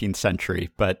in the 18th century,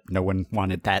 but no one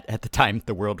wanted that at the time.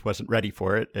 The world wasn't ready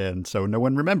for it, and so no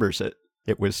one remembers it.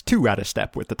 It was too out of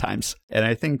step with the times. And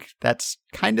I think that's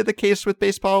kind of the case with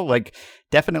baseball. Like,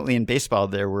 definitely in baseball,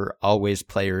 there were always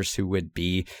players who would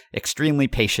be extremely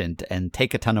patient and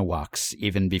take a ton of walks,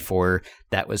 even before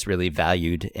that was really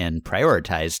valued and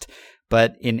prioritized.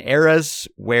 But in eras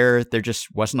where there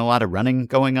just wasn't a lot of running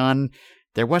going on,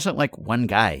 there wasn't like one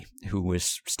guy who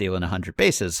was stealing 100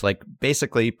 bases. Like,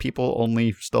 basically people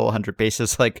only stole 100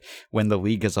 bases like when the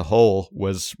league as a whole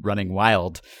was running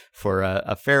wild for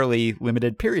a fairly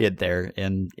limited period there.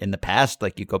 And in the past,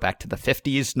 like, you go back to the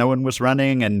 50s, no one was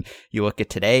running, and you look at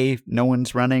today, no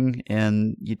one's running,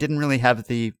 and you didn't really have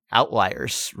the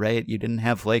outliers, right? You didn't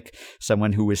have like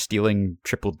someone who was stealing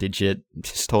triple digit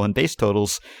stolen base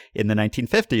totals in the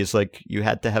 1950s. Like, you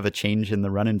had to have a change in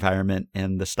the run environment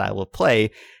and the style of play.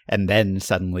 And then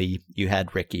suddenly you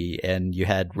had Rickey and you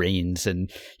had Raines and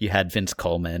you had Vince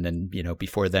Coleman. And,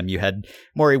 before them you had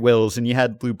Maury Wills and you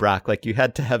had Lou Brock. Like, you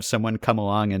had to have someone come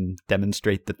along and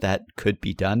demonstrate that that could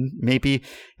be done, maybe.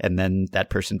 And then that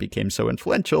person became so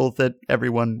influential that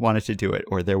everyone wanted to do it.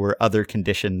 Or there were other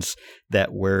conditions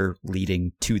that were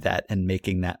leading to that and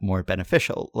making that more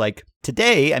beneficial. Like,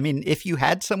 today, I mean, if you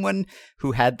had someone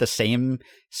who had the same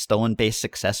stolen base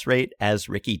success rate as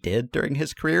Rickey did during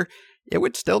his career, it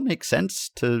would still make sense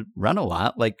to run a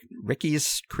lot. Like,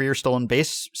 Rickey's career stolen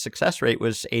base success rate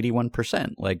was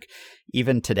 81%. Like,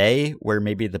 even today, where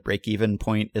maybe the break-even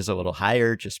point is a little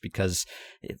higher just because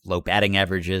low batting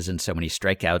averages and so many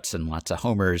strikeouts and lots of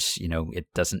homers, it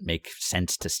doesn't make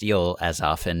sense to steal as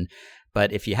often.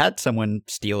 But if you had someone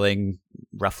stealing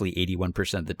roughly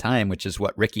 81% of the time, which is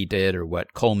what Rickey did or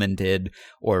what Coleman did,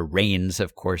 or Raines,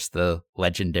 of course, the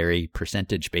legendary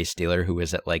percentage base stealer who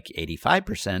was at like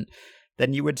 85%,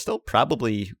 then you would still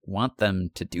probably want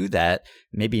them to do that.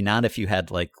 Maybe not if you had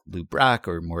like Lou Brock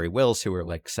or Maury Wills who were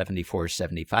like 74,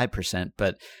 75%,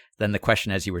 but then the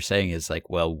question, as you were saying, is like,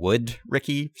 well, would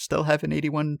Rickey still have an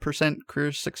 81%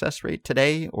 career success rate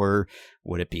today? Or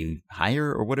would it be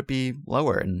higher or would it be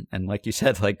lower? And like you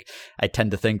said, like, I tend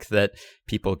to think that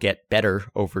people get better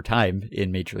over time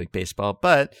in Major League Baseball,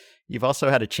 but you've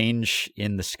also had a change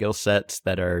in the skill sets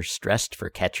that are stressed for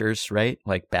catchers, right?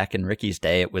 Like, back in Rickey's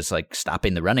day, it was like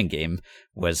stopping the running game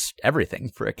was everything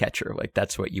for a catcher. Like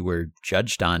that's what you were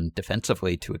judged on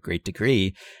defensively to a great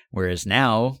degree. Whereas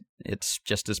now it's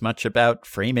just as much about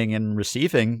framing and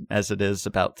receiving as it is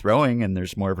about throwing. And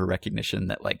there's more of a recognition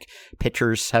that like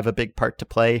pitchers have a big part to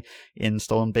play in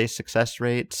stolen base success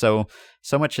rate. So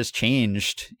much has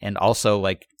changed. And also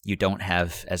like you don't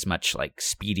have as much like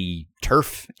speedy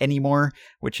turf anymore,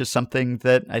 which is something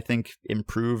that I think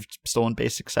improved stolen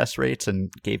base success rates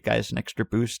and gave guys an extra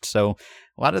boost. So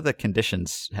a lot of the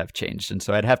conditions have changed. And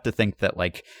so I'd have to think that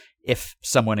like if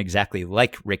someone exactly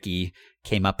like Ricky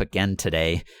came up again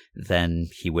today, then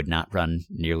he would not run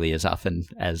nearly as often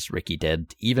as Ricky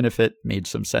did, even if it made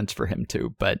some sense for him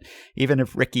to. But even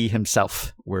if Ricky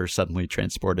himself were suddenly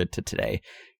transported to today,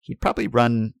 he'd probably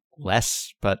run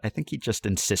less, but I think he'd just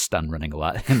insist on running a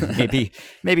lot.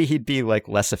 maybe he'd be like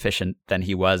less efficient than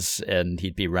he was, and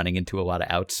he'd be running into a lot of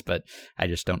outs, but I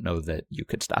just don't know that you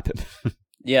could stop him.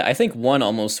 Yeah, I think one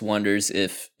almost wonders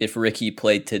if Ricky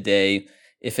played today,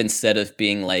 if instead of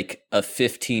being like a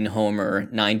 15 homer,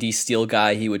 90 steal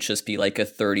guy, he would just be like a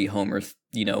 30 homer,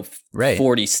 right.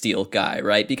 40 steal guy,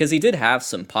 right? Because he did have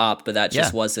some pop, but that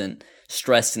just wasn't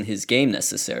stressed in his game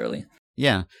necessarily.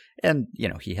 Yeah. And,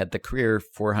 he had the career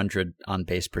 400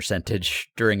 on-base percentage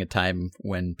during a time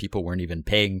when people weren't even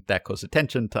paying that close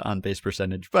attention to on-base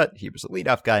percentage, but he was a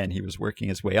leadoff guy and he was working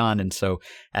his way on. And so,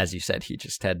 as you said, he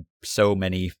just had so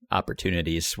many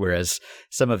opportunities, whereas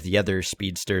some of the other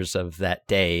speedsters of that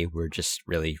day were just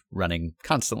really running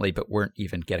constantly, but weren't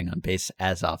even getting on base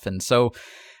as often. So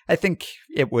I think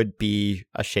it would be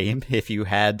a shame if you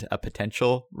had a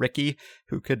potential Ricky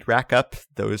who could rack up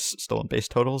those stolen base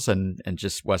totals and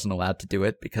just wasn't allowed to do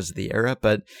it because of the era.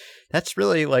 But that's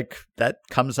really that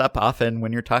comes up often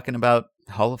when you're talking about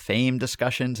Hall of Fame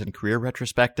discussions and career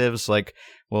retrospectives. Like,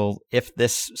 well, if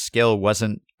this skill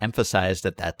wasn't emphasized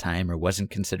at that time or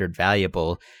wasn't considered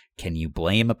valuable, can you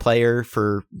blame a player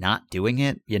for not doing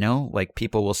it? Like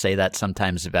people will say that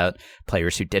sometimes about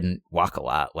players who didn't walk a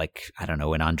lot, like, I don't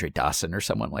know, an Andre Dawson or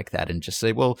someone like that, and just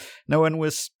say, well, no one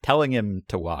was telling him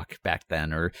to walk back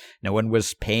then, or no one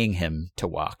was paying him to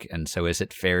walk. And so is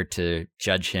it fair to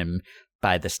judge him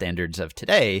by the standards of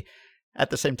today? At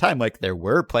the same time, there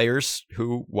were players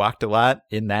who walked a lot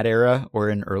in that era or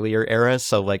in earlier eras.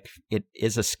 So it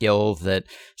is a skill that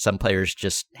some players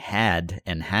just had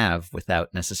and have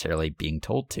without necessarily being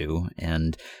told to.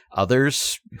 And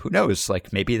others, who knows,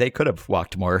 maybe they could have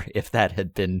walked more if that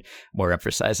had been more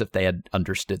emphasized, if they had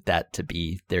understood that to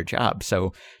be their job.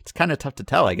 So it's kind of tough to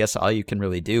tell. I guess all you can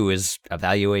really do is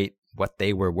evaluate what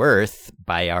they were worth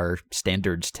by our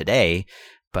standards today.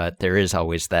 But there is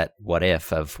always that what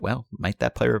if of, well, might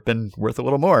that player have been worth a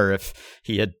little more if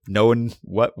he had known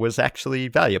what was actually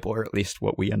valuable, or at least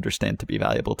what we understand to be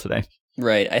valuable today.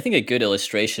 Right. I think a good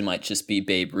illustration might just be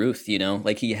Babe Ruth,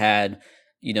 he had,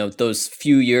 those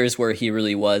few years where he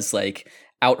really was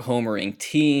out homering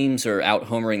teams or out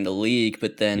homering the league.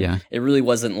 But then it really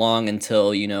wasn't long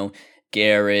until,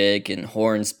 Gehrig and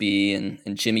Hornsby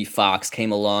and Jimmy Fox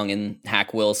came along, and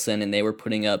Hack Wilson, and they were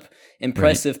putting up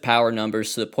impressive power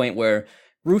numbers to the point where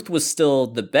Ruth was still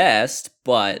the best,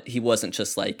 but he wasn't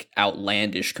just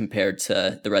outlandish compared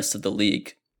to the rest of the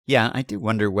league. Yeah, I do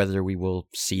wonder whether we will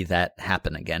see that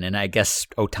happen again. And I guess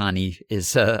Ohtani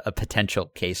is a potential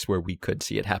case where we could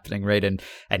see it happening, right? And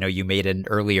I know you made an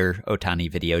earlier Ohtani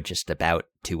video just about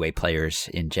two-way players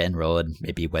in general and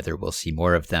maybe whether we'll see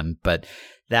more of them. But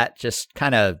that just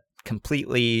kind of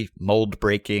completely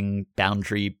mold-breaking,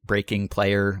 boundary-breaking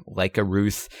player like a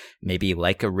Ruth, maybe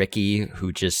like a Ricky,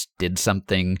 who just did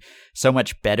something so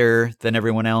much better than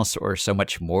everyone else or so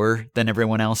much more than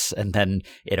everyone else, and then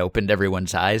it opened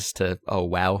everyone's eyes to, oh,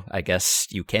 wow, I guess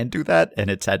you can do that, and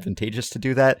it's advantageous to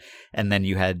do that. And then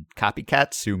you had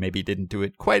copycats who maybe didn't do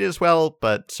it quite as well,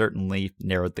 but certainly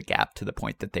narrowed the gap to the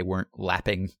point that they weren't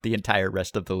lapping the entire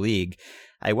rest of the league.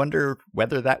 I wonder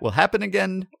whether that will happen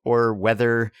again, or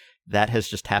whether that has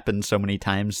just happened so many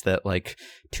times that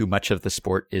too much of the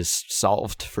sport is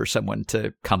solved for someone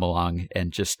to come along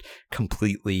and just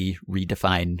completely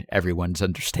redefine everyone's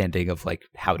understanding of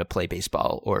how to play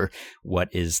baseball or what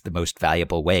is the most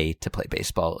valuable way to play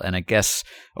baseball. And I guess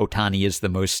Ohtani is the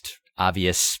most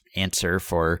obvious answer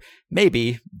for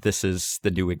maybe this is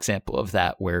the new example of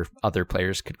that, where other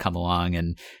players could come along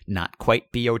and not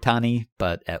quite be Ohtani,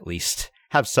 but at least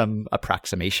have some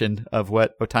approximation of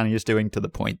what Ohtani is doing, to the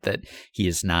point that he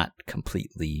is not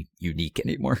completely unique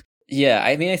anymore. Yeah,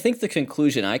 I mean, I think the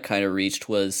conclusion I kind of reached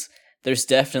was there's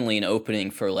definitely an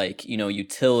opening for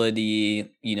utility,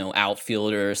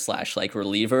 outfielder /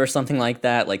 reliever or something like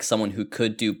that, someone who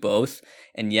could do both.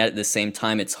 And yet at the same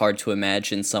time, it's hard to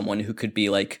imagine someone who could be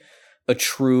a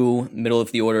true middle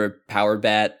of the order power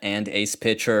bat and ace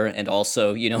pitcher, and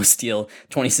also, steal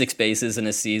 26 bases in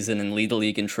a season and lead the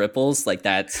league in triples. Like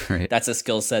that's a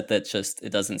skill set that just,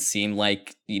 it doesn't seem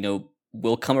like,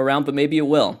 will come around, but maybe it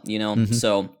will,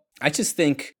 So I just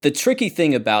think the tricky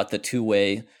thing about the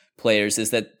two-way players is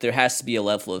that there has to be a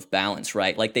level of balance,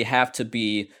 right? Like they have to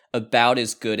be about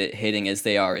as good at hitting as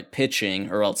they are at pitching,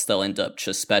 or else they'll end up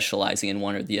just specializing in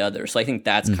one or the other. So I think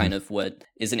that's kind of what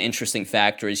is an interesting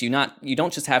factor, is you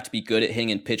don't just have to be good at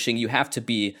hitting and pitching, you have to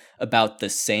be about the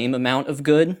same amount of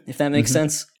good, if that makes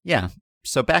sense. Yeah.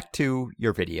 So back to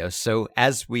your videos. So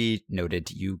as we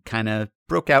noted, you kind of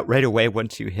broke out right away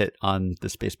once you hit on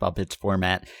this Baseball Bits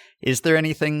format. Is there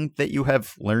anything that you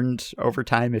have learned over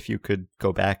time? If you could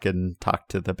go back and talk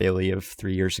to the Bailey of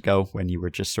 3 years ago when you were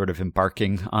just sort of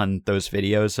embarking on those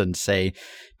videos and say,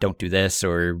 don't do this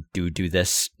or do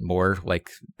this more. Like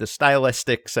the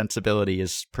stylistic sensibility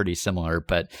is pretty similar,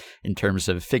 but in terms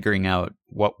of figuring out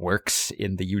what works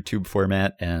in the YouTube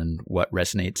format and what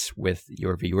resonates with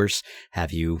your viewers,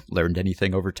 have you learned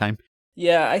anything over time?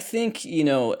 Yeah, I think,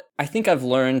 I've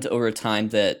learned over time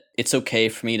that it's okay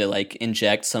for me to like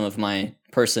inject some of my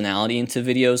personality into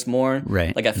videos more.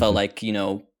 Right. Like I felt like, in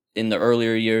the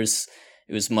earlier years,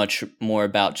 it was much more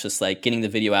about just like getting the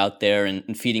video out there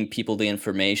and feeding people the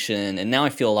information. And now I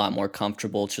feel a lot more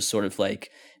comfortable just sort of like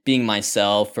being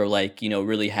myself, or like,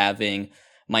 really having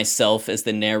myself as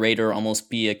the narrator almost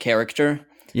be a character.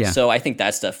 Yeah. So I think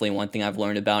that's definitely one thing I've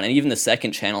learned about. And even the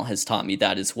second channel has taught me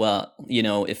that as well.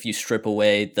 If you strip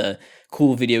away the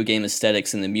cool video game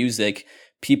aesthetics and the music,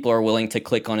 people are willing to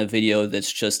click on a video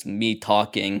that's just me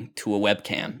talking to a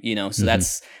webcam, So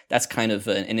that's kind of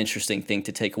an interesting thing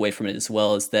to take away from it as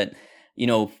well, is that,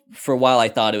 for a while I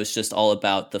thought it was just all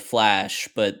about the flash,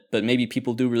 but maybe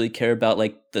people do really care about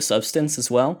like the substance as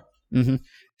well. Mm-hmm.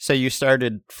 So you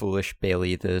started Foolish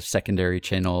Bailey, the secondary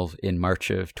channel, in March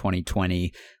of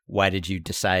 2020. Why did you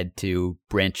decide to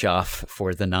branch off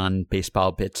for the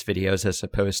non-Baseball Bits videos as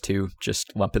opposed to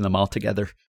just lumping them all together?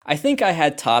 I think I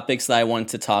had topics that I wanted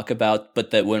to talk about,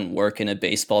 but that wouldn't work in a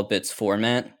Baseball Bits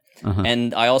format.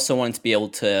 And I also wanted to be able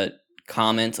to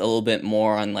comment a little bit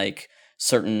more on like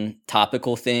certain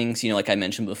topical things. Like I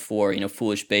mentioned before,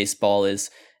 Foolish Baseball is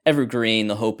evergreen.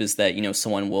 The hope is that,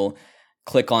 someone will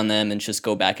click on them and just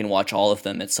go back and watch all of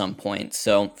them at some point.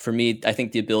 So for me, I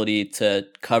think the ability to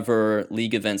cover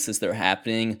league events as they're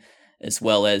happening, as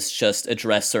well as just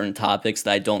address certain topics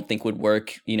that I don't think would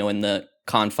work, in the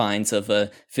confines of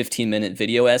a 15-minute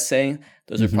video essay,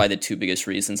 those are probably the two biggest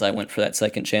reasons I went for that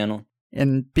second channel.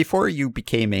 And before you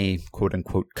became a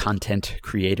quote-unquote content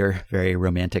creator, very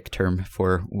romantic term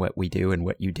for what we do and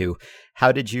what you do,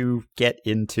 how did you get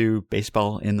into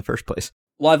baseball in the first place?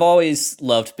 Well, I've always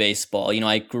loved baseball.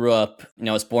 I grew up,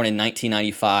 I was born in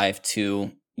 1995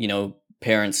 to,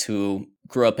 parents who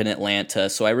grew up in Atlanta.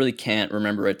 So I really can't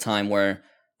remember a time where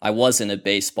I wasn't a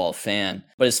baseball fan.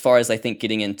 But as far as I think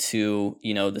getting into,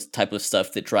 the type of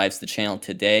stuff that drives the channel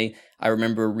today, I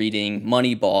remember reading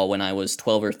Moneyball when I was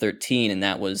 12 or 13. And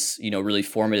that was, really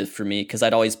formative for me because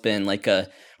I'd always been like a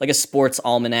sports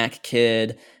almanac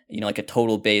kid. Like a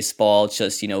total baseball,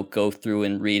 just, go through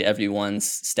and read everyone's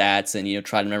stats and,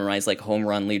 try to memorize like home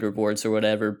run leaderboards or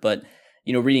whatever. But,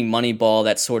 reading Moneyball,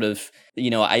 that sort of,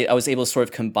 I was able to sort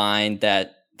of combine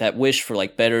that wish for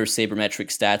like better sabermetric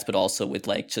stats, but also with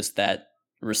like just that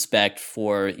respect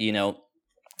for,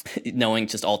 knowing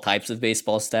just all types of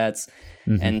baseball stats.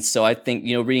 And so I think,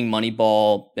 reading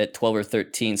Moneyball at 12 or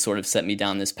 13 sort of set me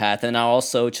down this path. And I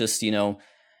also just,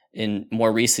 in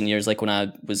more recent years, like when I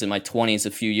was in my 20s, a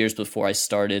few years before I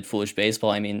started Foolish Baseball,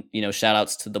 I mean, shout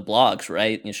outs to the blogs,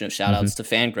 right? Shout outs to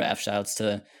Fangraphs, shout outs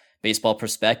to Baseball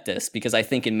Prospectus, because I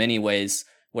think in many ways,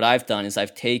 what I've done is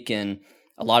I've taken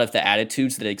a lot of the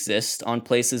attitudes that exist on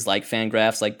places like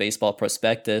Fangraphs, like Baseball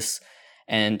Prospectus,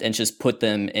 and just put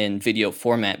them in video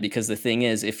format. Because the thing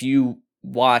is, if you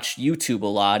watch YouTube a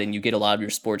lot and you get a lot of your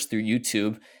sports through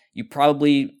YouTube, you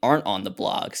probably aren't on the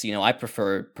blogs. I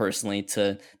prefer personally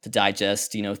to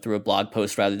digest, through a blog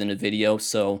post rather than a video.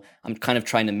 So I'm kind of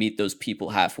trying to meet those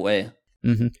people halfway.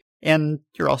 And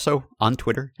you're also on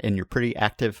Twitter, and you're pretty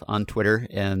active on Twitter,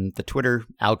 and the Twitter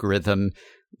algorithm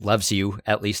loves you,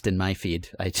 at least in my feed.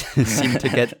 I seem to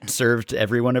get served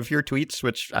every one of your tweets,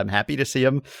 which I'm happy to see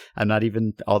them. I'm not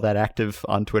even all that active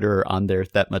on Twitter or on there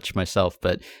that much myself,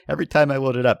 but every time I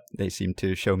load it up, they seem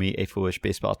to show me a Foolish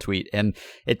Baseball tweet. And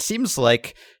it seems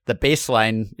like the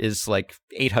baseline is like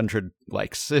 800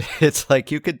 likes. It's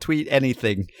like you could tweet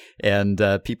anything and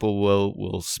people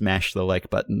will smash the like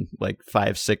button like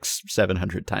 500, 600,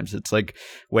 700 times. It's like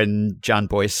when John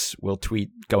Boyce will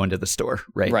tweet going to the store,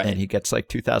 right? And he gets like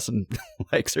 2,000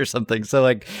 likes or something. So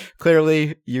like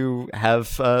clearly you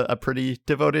have a pretty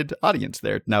devoted audience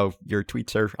there. Now your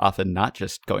tweets are often not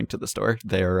just going to the store.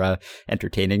 They're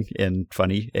entertaining and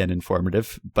funny and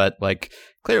informative, but like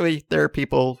clearly there are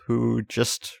people who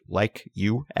just like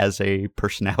you as a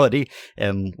personality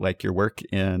and like your work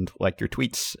and like your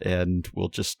tweets and will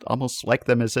just almost like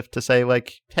them as if to say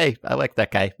like, hey, I like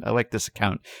that guy. I like this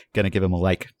account. Gonna give him a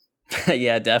like.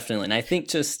 Yeah, definitely. And I think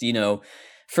just,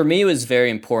 for me, it was very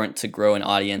important to grow an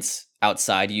audience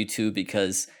outside YouTube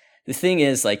because the thing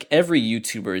is, like, every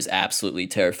YouTuber is absolutely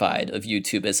terrified of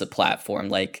YouTube as a platform.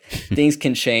 Like, things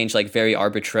can change, like, very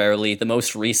arbitrarily. The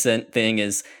most recent thing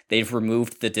is they've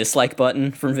removed the dislike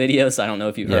button from videos. I don't know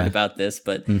if you've heard about this,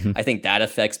 but I think that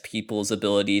affects people's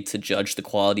ability to judge the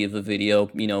quality of a video,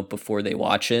 before they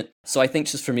watch it. So I think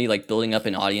just for me, like, building up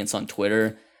an audience on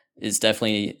Twitter is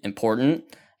definitely important.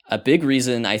 A big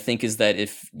reason, I think, is that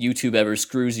if YouTube ever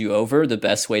screws you over, the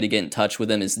best way to get in touch with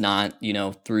them is not,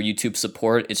 through YouTube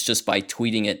support. It's just by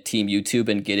tweeting at Team YouTube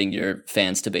and getting your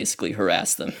fans to basically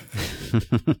harass them.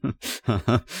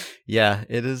 Yeah,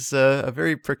 it is a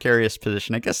very precarious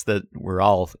position. I guess that we're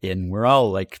all in. We're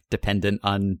all like dependent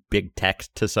on big tech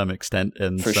to some extent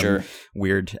and some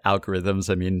weird algorithms.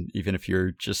 I mean, even if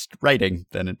you're just writing,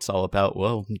 then it's all about,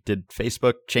 well, did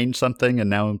Facebook change something and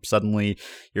now suddenly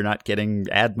you're not getting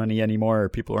ad money anymore or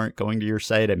people aren't going to your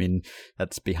site? I mean,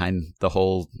 that's behind the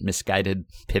whole misguided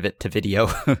pivot to video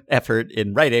effort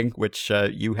in writing, which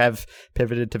you have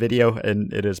pivoted to video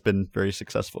and it has been very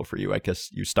successful for you. I guess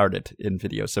you started in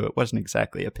video, so it wasn't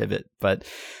exactly a pivot. But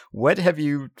what have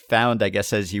you found, I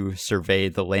guess, as you survey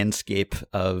the landscape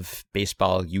of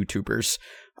baseball YouTubers?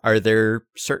 Are there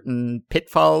certain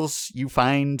pitfalls you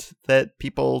find that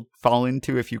people fall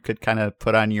into? If you could kind of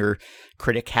put on your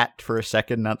critic hat for a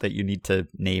second, not that you need to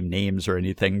name names or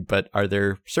anything, but are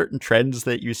there certain trends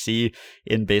that you see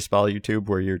in baseball YouTube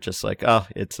where you're just like, oh,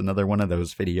 it's another one of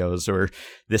those videos, or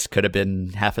this could have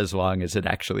been half as long as it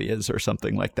actually is, or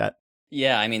something like that?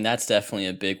 Yeah, I mean, that's definitely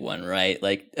a big one, right?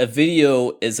 Like, a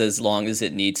video is as long as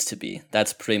it needs to be.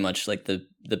 That's pretty much like the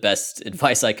best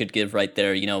advice I could give right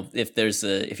there. If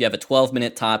you have a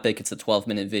 12-minute topic, it's a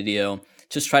 12-minute video.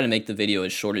 Just try to make the video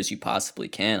as short as you possibly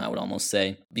can, I would almost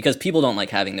say, because people don't like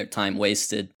having their time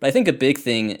wasted. But I think a big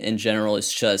thing in general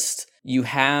is just you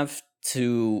have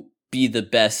to be the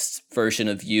best version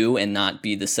of you and not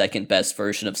be the second best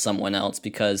version of someone else,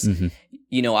 because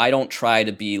I don't try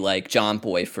to be like John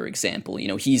Boy, for example.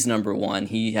 He's number one.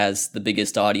 He has the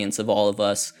biggest audience of all of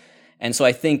us. And so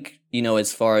I think,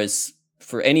 as far as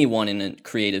for anyone in a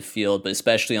creative field, but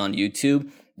especially on YouTube,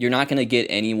 you're not going to get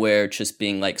anywhere just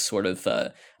being like sort of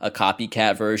a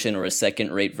copycat version or a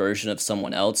second-rate version of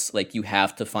someone else. Like, you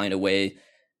have to find a way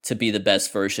to be the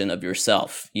best version of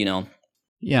yourself,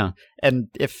 Yeah. And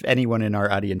if anyone in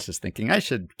our audience is thinking, I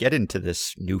should get into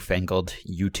this newfangled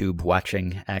YouTube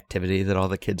watching activity that all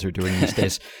the kids are doing these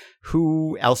days,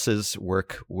 who else's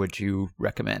work would you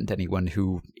recommend? Anyone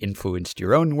who influenced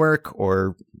your own work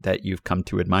or that you've come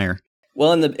to admire?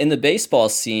 Well, in the baseball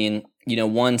scene,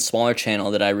 one smaller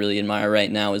channel that I really admire right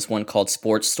now is one called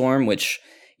Sports Storm, which,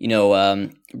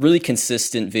 really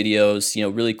consistent videos,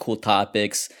 really cool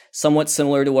topics, somewhat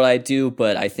similar to what I do,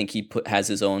 but I think he has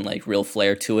his own like real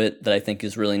flair to it that I think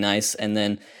is really nice. And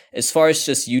then as far as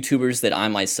just YouTubers that I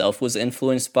myself was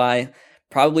influenced by,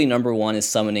 probably number one is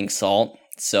Summoning Salt.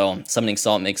 So Summoning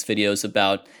Salt makes videos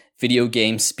about video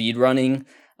game speedrunning.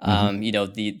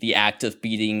 The act of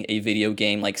beating a video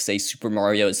game, like say Super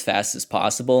Mario, as fast as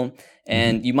possible.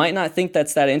 And you might not think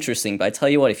that's that interesting, but I tell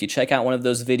you what, if you check out one of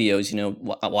those videos,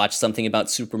 watch something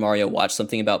about Super Mario, watch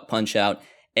something about Punch-Out,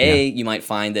 you might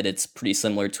find that it's pretty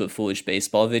similar to a Foolish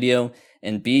Baseball video,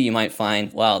 and B, you might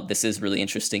find, wow, this is really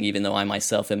interesting, even though I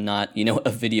myself am not, a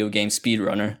video game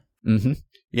speedrunner.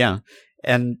 Yeah.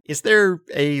 And is there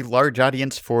a large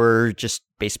audience for just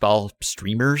baseball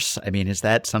streamers? I mean, is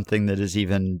that something that is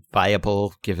even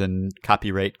viable given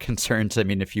copyright concerns? I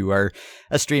mean, if you are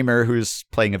a streamer who's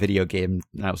playing a video game,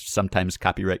 now sometimes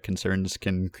copyright concerns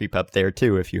can creep up there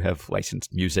too if you have licensed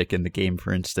music in the game,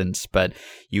 for instance, but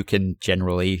you can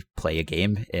generally play a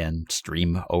game and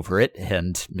stream over it,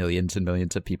 and millions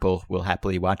of people will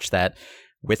happily watch that.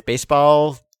 With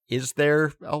baseball, is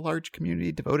there a large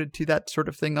community devoted to that sort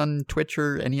of thing on Twitch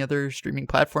or any other streaming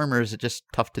platform, or is it just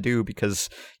tough to do because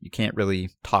you can't really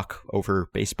talk over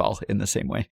baseball in the same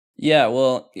way? Yeah,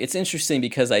 well, it's interesting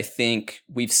because I think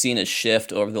we've seen a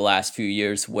shift over the last few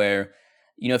years where,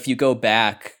 if you go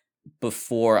back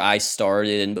before I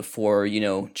started and before,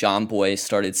 John Boy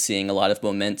started seeing a lot of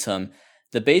momentum,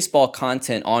 the baseball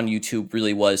content on YouTube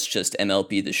really was just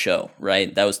MLB The Show,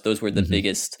 right? Those were the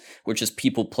biggest, were just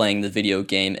people playing the video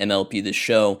game MLB The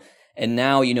Show. And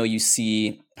now, you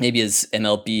see maybe as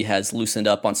MLB has loosened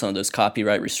up on some of those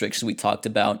copyright restrictions we talked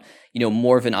about,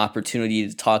 more of an opportunity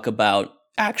to talk about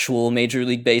actual Major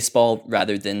League Baseball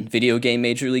rather than video game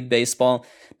Major League Baseball.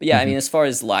 But yeah, I mean, as far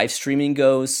as live streaming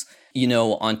goes,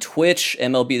 on Twitch,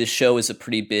 MLB The Show is a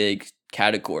pretty big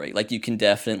category. Like, you can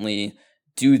definitely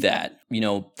do that.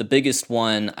 The biggest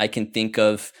one I can think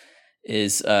of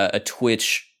is a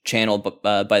Twitch channel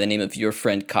by the name of Your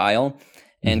Friend Kyle.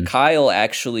 And Kyle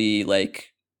actually, like,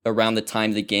 around the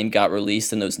time the game got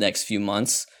released in those next few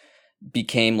months,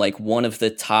 became like one of the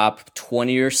top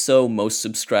 20 or so most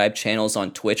subscribed channels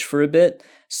on Twitch for a bit.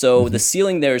 So the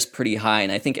ceiling there is pretty high.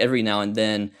 And I think every now and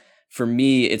then, for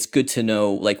me, it's good to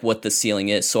know like what the ceiling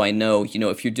is. So I know,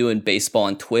 if you're doing baseball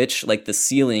on Twitch, like the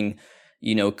ceiling,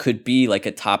 could be like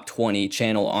a top 20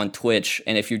 channel on Twitch.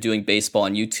 And if you're doing baseball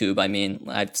on YouTube, I mean,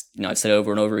 I've said it over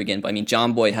and over again, but I mean,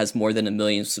 John Boy has more than 1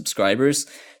 million subscribers.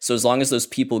 So as long as those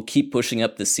people keep pushing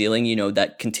up the ceiling,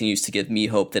 that continues to give me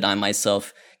hope that I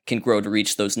myself can grow to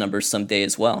reach those numbers someday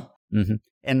as well.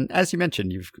 And as you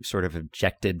mentioned, you've sort of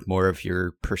injected more of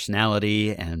your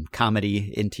personality and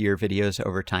comedy into your videos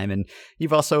over time. And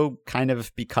you've also kind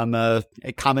of become a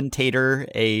commentator,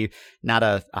 not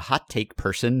a hot take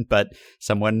person, but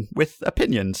someone with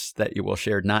opinions that you will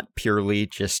share, not purely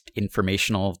just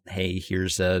informational, hey,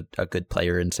 here's a good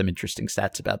player and some interesting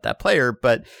stats about that player,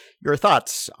 but your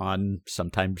thoughts on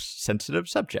sometimes sensitive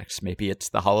subjects. Maybe it's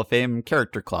the Hall of Fame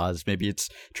character clause, maybe it's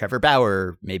Trevor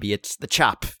Bauer, maybe it's the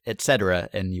chop, etc.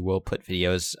 And you will put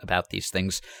videos about these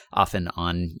things often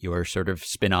on your sort of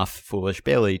spin-off Foolish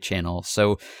Bailey channel.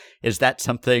 So is that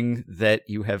something that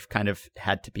you have kind of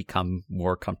had to become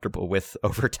more comfortable with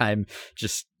over time,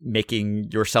 just making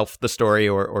yourself the story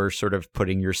or sort of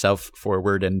putting yourself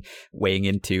forward and weighing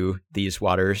into these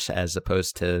waters as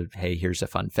opposed to, hey, here's a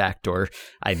fun fact or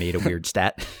I made a weird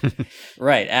stat?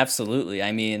 Right, absolutely.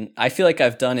 I mean, I feel like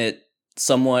I've done it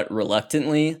somewhat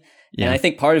reluctantly. Yeah. And I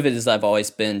think part of it is I've always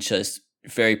been just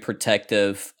very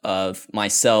protective of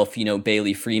myself,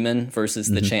 Bailey Freeman versus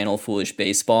the channel Foolish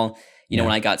Baseball. When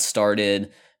I got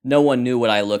started, no one knew what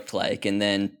I looked like. And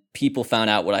then people found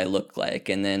out what I looked like.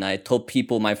 And then I told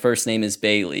people my first name is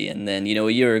Bailey. And then, a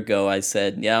year ago, I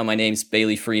said, yeah, my name's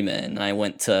Bailey Freeman. And I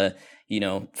went to,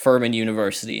 Furman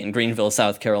University in Greenville,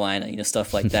 South Carolina,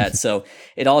 stuff like that. So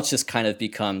it all just kind of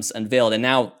becomes unveiled. And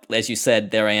now, as you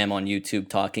said, there I am on YouTube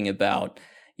talking about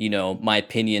my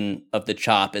opinion of the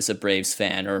chop as a Braves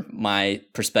fan, or my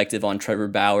perspective on Trevor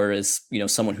Bauer as,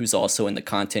 someone who's also in the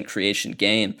content creation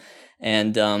game.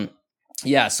 And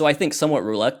so I think somewhat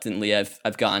reluctantly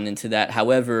I've gotten into that.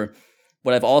 However,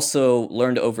 what I've also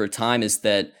learned over time is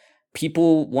that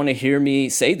people want to hear me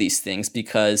say these things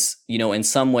because, in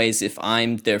some ways, if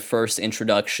I'm their first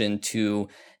introduction to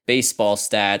baseball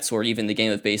stats or even the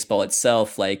game of baseball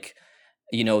itself, like,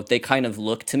 they kind of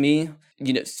look to me.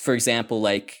 For example,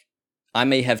 like I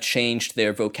may have changed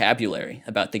their vocabulary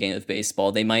about the game of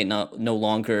baseball. They might no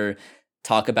longer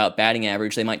talk about batting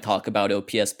average. They might talk about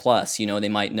OPS plus. They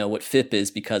might know what FIP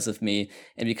is because of me,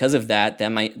 and because of that, that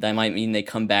might mean they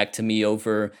come back to me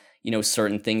over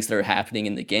certain things that are happening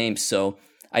in the game. So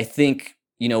I think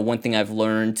one thing I've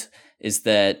learned is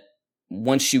that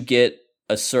once you get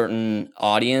a certain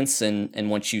audience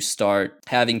and once you start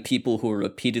having people who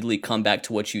repeatedly come back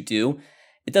to what you do,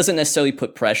 it doesn't necessarily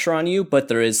put pressure on you, but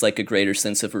there is like a greater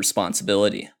sense of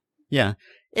responsibility. Yeah.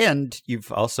 And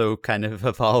you've also kind of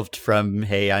evolved from,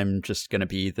 hey, I'm just going to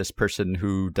be this person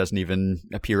who doesn't even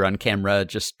appear on camera,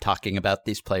 just talking about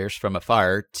these players from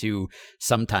afar, to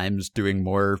sometimes doing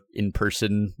more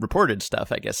in-person reported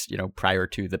stuff. I guess, prior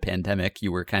to the pandemic,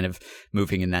 you were kind of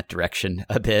moving in that direction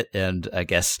a bit. And I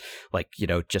guess, like,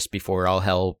 just before all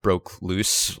hell broke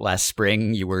loose last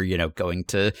spring, you were, going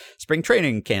to spring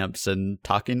training camps and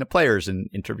talking to players and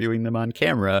interviewing them on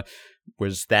camera.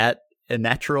 Was that a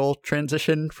natural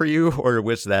transition for you, or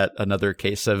was that another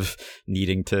case of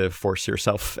needing to force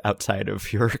yourself outside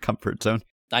of your comfort zone?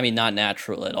 I mean, not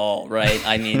natural at all, right?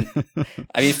 I mean,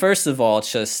 first of all,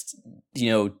 it's just,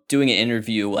 doing an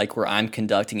interview like where I'm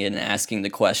conducting it and asking the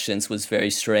questions was very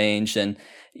strange. And,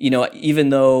 even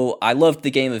though I loved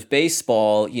the game of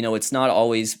baseball, it's not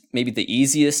always maybe the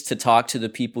easiest to talk to the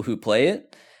people who play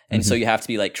it. And so you have to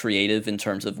be like creative in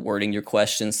terms of wording your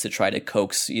questions to try to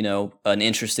coax, an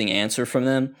interesting answer from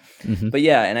them. But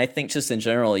yeah, and I think just in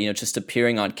general, just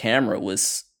appearing on camera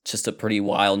was just a pretty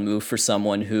wild move for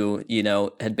someone who,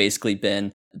 had basically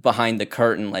been behind the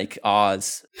curtain like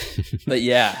Oz. But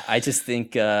yeah, I just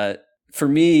think for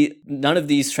me, none of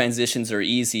these transitions are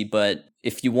easy, but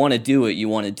if you want to do it, you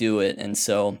want to do it. And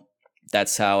so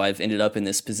that's how I've ended up in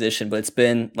this position. But it's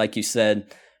been, like you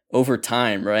said, over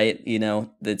time, right?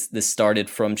 This started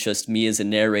from just me as a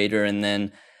narrator, and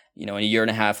then, a year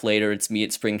and a half later, it's me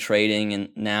at spring training, and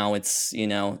now it's,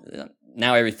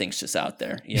 now everything's just out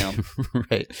there,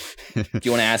 Right. Do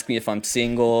you want to ask me if I'm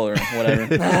single or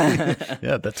whatever?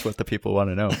 Yeah, that's what the people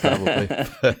want to know, probably.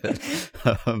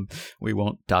 But, we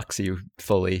won't dox you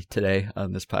fully today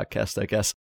on this podcast, I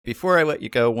guess. Before I let you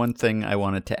go, one thing I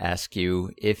wanted to ask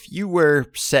you, if you were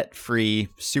set free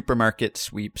supermarket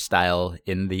sweep style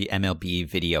in the MLB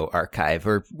video archive,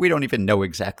 or we don't even know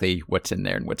exactly what's in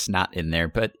there and what's not in there,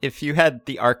 but if you had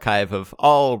the archive of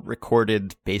all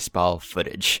recorded baseball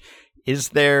footage, is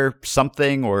there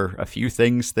something or a few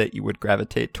things that you would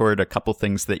gravitate toward, a couple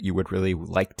things that you would really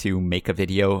like to make a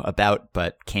video about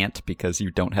but can't because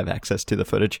you don't have access to the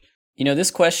footage?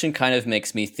 This question kind of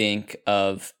makes me think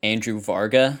of Andrew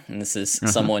Varga, and this is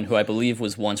someone who I believe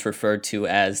was once referred to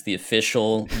as the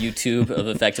official YouTube of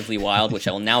Effectively Wild, which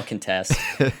I will now contest.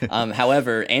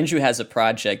 However, Andrew has a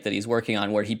project that he's working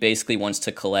on where he basically wants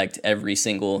to collect every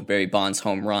single Barry Bonds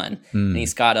home run. And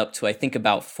he's got up to, I think,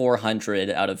 about 400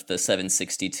 out of the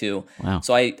 762. Wow.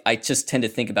 So I just tend to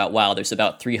think about, wow, there's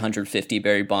about 350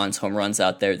 Barry Bonds home runs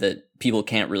out there that people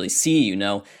can't really see,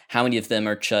 how many of them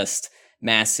are just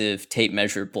massive tape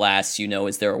measure blasts,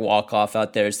 is there a walk-off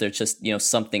out there? Is there just,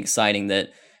 something exciting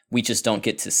that we just don't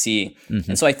get to see?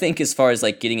 And so I think as far as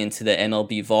like getting into the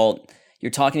MLB vault, you're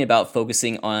talking about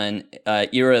focusing on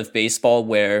era of baseball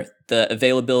where the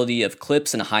availability of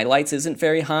clips and highlights isn't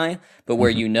very high, but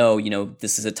where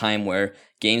this is a time where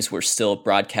games were still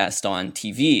broadcast on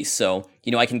TV. So,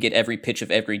 I can get every pitch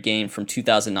of every game from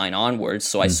 2009 onwards.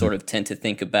 So I sort of tend to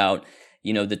think about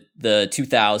the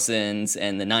 2000s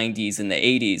and the 90s and the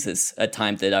 80s is a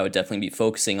time that I would definitely be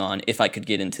focusing on if I could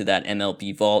get into that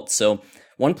MLB vault. So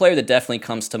one player that definitely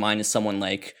comes to mind is someone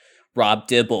like Rob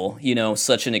Dibble,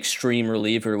 such an extreme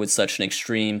reliever with such an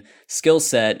extreme skill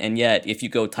set. And yet, if you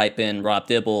go type in Rob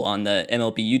Dibble on the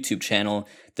MLB YouTube channel,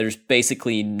 there's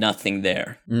basically nothing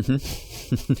there.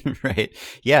 Right.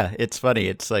 Yeah, it's funny.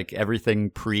 It's like everything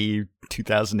pre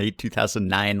 2008,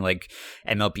 2009, like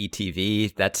MLB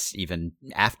TV, that's even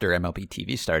after MLB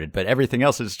TV started. But everything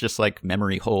else is just like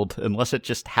memory hold, unless it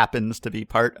just happens to be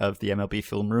part of the MLB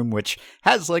film room, which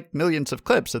has like millions of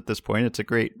clips at this point. It's a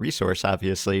great resource,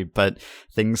 obviously, but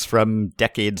things from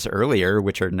decades earlier,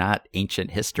 which are not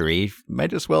ancient history,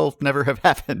 might as well never have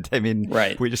happened. I mean,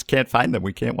 right. We just can't find them.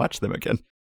 We can't watch them again.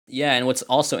 Yeah, and what's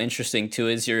also interesting too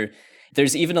is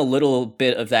there's even a little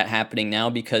bit of that happening now,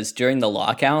 because during the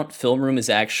lockout, Film Room has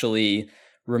actually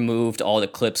removed all the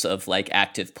clips of like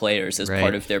active players as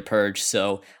part of their purge.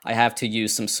 So I have to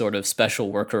use some sort of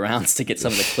special workarounds to get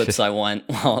some of the clips I want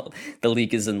while the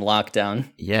league is in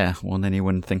lockdown. Yeah, well, then you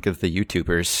wouldn't think of the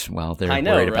YouTubers while they're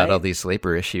worried about all these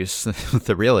labor issues.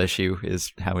 The real issue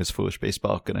is how is Foolish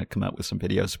Baseball going to come out with some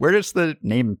videos? Where does the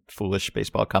name Foolish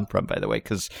Baseball come from, by the way?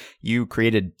 Because you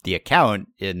created the account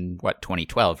in,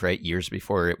 2012, right? Years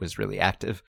before it was really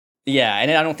active. Yeah, and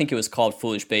I don't think it was called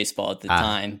Foolish Baseball at the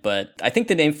time, but I think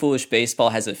the name Foolish Baseball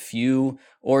has a few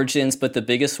origins, but the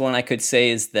biggest one I could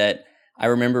say is that I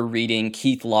remember reading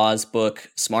Keith Law's book,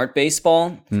 Smart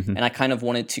Baseball, and I kind of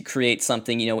wanted to create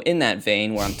something, in that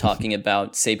vein where I'm talking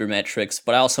about sabermetrics,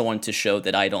 but I also wanted to show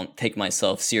that I don't take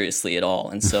myself seriously at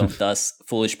all, and so thus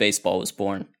Foolish Baseball was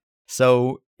born.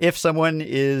 So if someone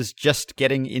is just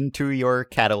getting into your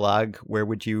catalog, where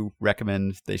would you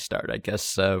recommend they start? I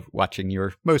guess watching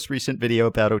your most recent video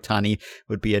about Ohtani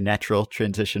would be a natural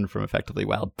transition from Effectively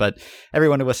Wild. But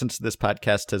everyone who listens to this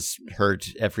podcast has heard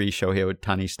every Shohei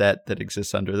Ohtani stat that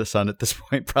exists under the sun at this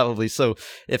point, probably. So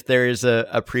if there is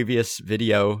a previous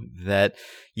video that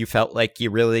you felt like you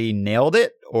really nailed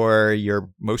it, or you're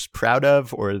most proud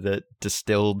of, or that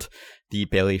distilled the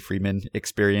Bailey Freeman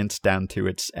experience down to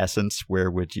its essence,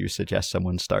 where would you suggest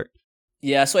someone start?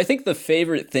 Yeah, so I think the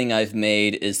favorite thing I've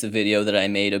made is the video that I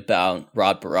made about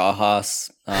Rod Barajas.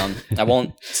 I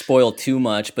won't spoil too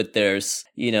much, but there's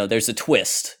a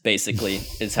twist, basically,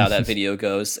 is how that video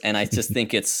goes. And I just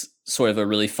think it's sort of a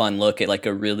really fun look at like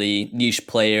a really niche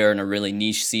player and a really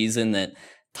niche season that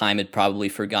time had probably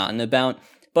forgotten about.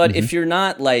 But if you're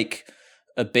not like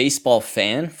a baseball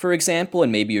fan, for example,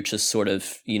 and maybe you're just sort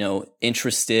of,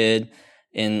 interested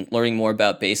in learning more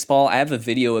about baseball, I have a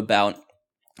video about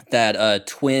that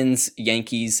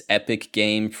Twins-Yankees epic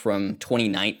game from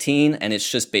 2019, and it's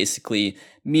just basically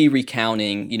me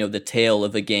recounting, the tale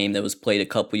of a game that was played a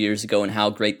couple years ago and how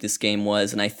great this game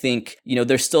was. And I think,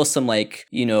 there's still some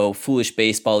foolish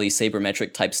baseball-y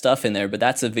sabermetric type stuff in there, but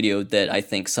that's a video that I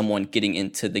think someone getting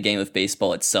into the game of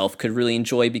baseball itself could really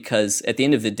enjoy, because at the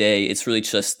end of the day, it's really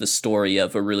just the story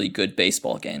of a really good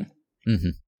baseball game. Mm-hmm.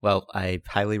 Well, I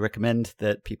highly recommend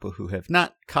that people who have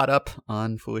not caught up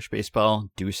on Foolish Baseball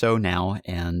do so now.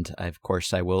 And of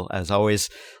course, I will, as always,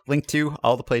 link to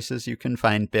all the places you can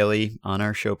find Bailey on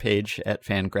our show page at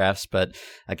Fangraphs. But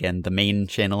again, the main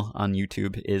channel on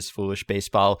YouTube is Foolish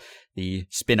Baseball. The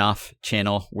spin-off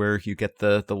channel where you get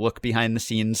the look behind the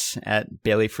scenes at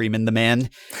Bailey Freeman the Man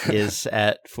is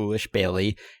at Foolish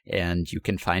Bailey. And you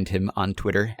can find him on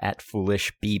Twitter at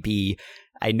FoolishBB.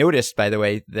 I noticed, by the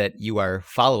way, that you are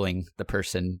following the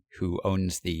person who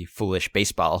owns the Foolish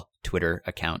Baseball Twitter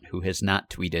account, who has not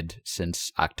tweeted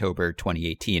since October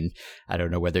 2018. I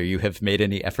don't know whether you have made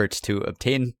any efforts to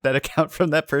obtain that account from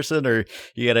that person, or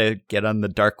you got to get on the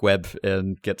dark web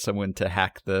and get someone to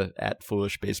hack the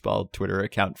 @Foolish Baseball Twitter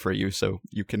account for you so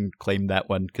you can claim that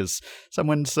one, because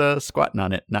someone's squatting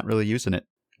on it, not really using it.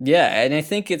 Yeah, and I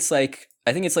think it's like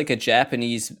a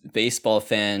Japanese baseball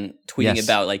fan tweeting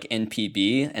about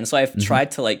NPB. And so I've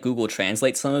tried to Google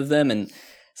translate some of them, and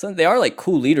they are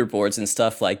cool leaderboards and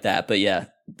stuff like that. But yeah,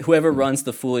 whoever runs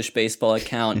the Foolish Baseball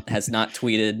account has not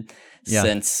tweeted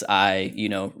since I,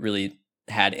 really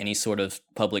had any sort of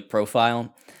public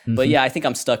profile. But yeah, I think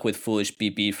I'm stuck with Foolish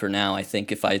BB for now. I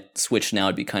think if I switch now,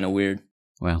 it'd be kind of weird.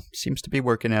 Well, seems to be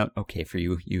working out okay for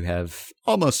you. You have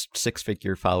almost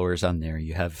 6-figure followers on there.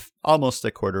 You have almost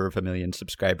 250,000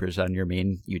 subscribers on your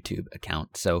main YouTube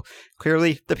account. So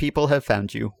clearly the people have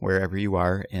found you wherever you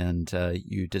are, and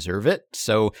you deserve it.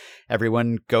 So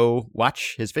everyone go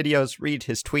watch his videos, read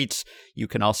his tweets. You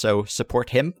can also support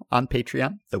him on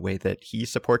Patreon the way that he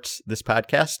supports this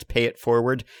podcast. Pay it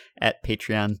forward at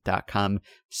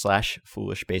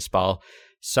patreon.com/foolishbaseball.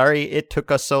 Sorry it took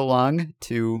us so long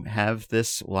to have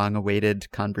this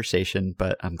long-awaited conversation,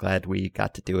 but I'm glad we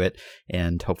got to do it,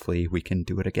 and hopefully we can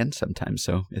do it again sometime.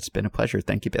 So it's been a pleasure.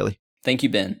 Thank you, Bailey. Thank you,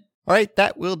 Ben. All right,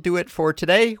 that will do it for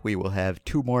today. We will have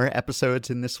 2 more episodes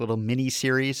in this little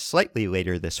mini-series slightly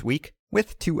later this week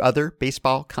with 2 other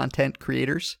baseball content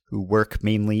creators who work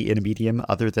mainly in a medium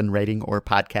other than writing or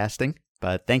podcasting.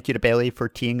 But thank you to Bailey for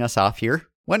teeing us off here.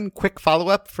 One quick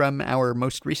follow-up from our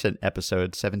most recent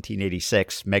episode,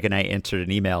 1786. Meg and I answered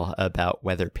an email about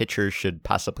whether pitchers should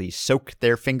possibly soak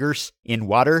their fingers in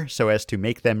water so as to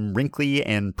make them wrinkly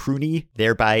and pruny,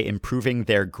 thereby improving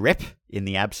their grip in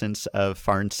the absence of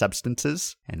foreign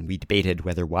substances. And we debated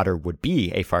whether water would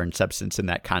be a foreign substance in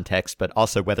that context, but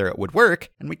also whether it would work.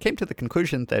 And we came to the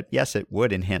conclusion that yes, it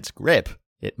would enhance grip.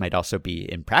 It might also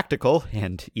be impractical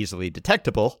and easily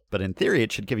detectable, but in theory,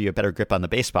 it should give you a better grip on the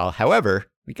baseball. However,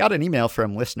 we got an email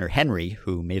from listener Henry,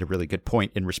 who made a really good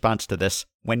point in response to this.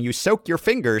 When you soak your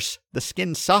fingers, the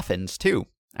skin softens too.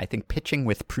 I think pitching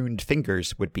with pruned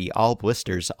fingers would be all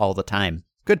blisters all the time.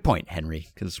 Good point, Henry,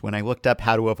 because when I looked up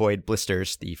how to avoid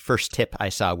blisters, the first tip I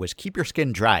saw was keep your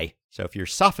skin dry. So if you're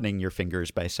softening your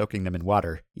fingers by soaking them in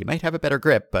water, you might have a better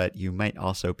grip, but you might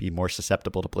also be more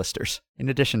susceptible to blisters, in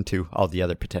addition to all the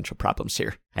other potential problems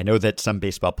here. I know that some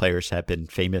baseball players have been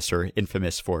famous or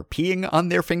infamous for peeing on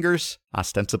their fingers,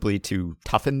 ostensibly to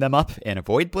toughen them up and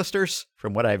avoid blisters.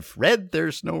 From what I've read,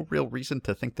 there's no real reason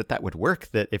to think that that would work,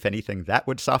 that if anything, that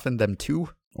would soften them too.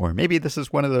 Or maybe this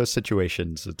is one of those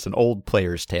situations. It's an old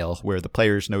player's tale where the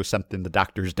players know something the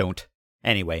doctors don't.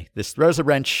 Anyway, this throws a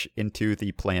wrench into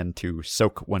the plan to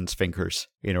soak one's fingers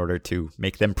in order to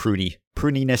make them pruny.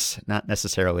 Pruniness, not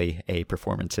necessarily a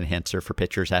performance enhancer for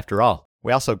pitchers after all.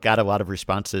 We also got a lot of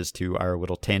responses to our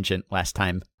little tangent last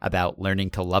time about learning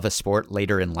to love a sport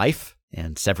later in life.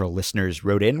 And several listeners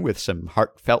wrote in with some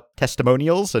heartfelt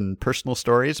testimonials and personal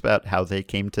stories about how they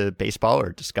came to baseball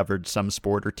or discovered some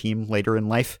sport or team later in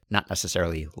life. Not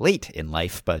necessarily late in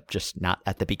life, but just not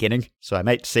at the beginning. So I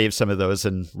might save some of those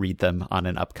and read them on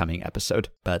an upcoming episode.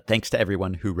 But thanks to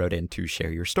everyone who wrote in to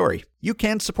share your story. You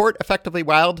can support Effectively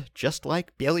Wild just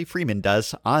like Bailey Freeman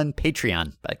does on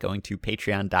Patreon by going to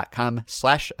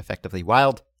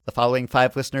patreon.com/effectivelywild. The following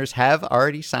 5 listeners have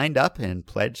already signed up and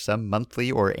pledged some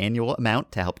monthly or annual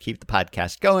amount to help keep the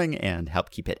podcast going and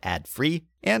help keep it ad-free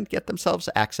and get themselves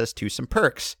access to some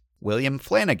perks. William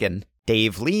Flanagan,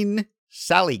 Dave Lean,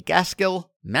 Sally Gaskill,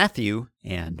 Matthew,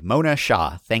 and Mona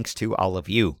Shaw. Thanks to all of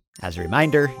you. As a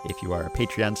reminder, if you are a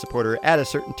Patreon supporter at a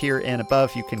certain tier and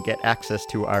above, you can get access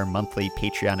to our monthly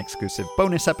Patreon-exclusive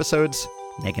bonus episodes.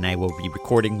 Meg and I will be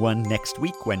recording one next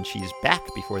week when she's back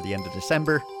before the end of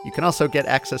December. You can also get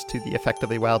access to the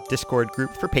Effectively Wild Discord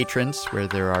group for patrons, where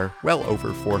there are well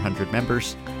over 400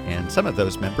 members, and some of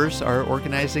those members are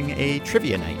organizing a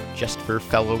trivia night just for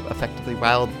fellow Effectively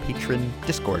Wild patron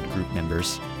Discord group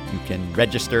members. You can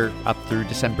register up through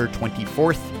December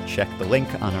 24th. Check the link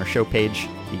on our show page.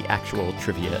 The actual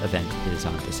trivia event is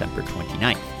on December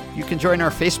 29th. You can join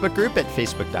our Facebook group at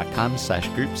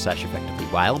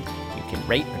facebook.com/group/effectivelywild. You can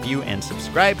rate, review, and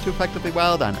subscribe to Effectively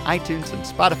Wild on iTunes and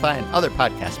Spotify and other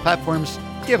podcast platforms.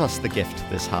 Give us the gift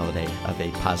this holiday of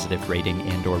a positive rating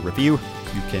and or review.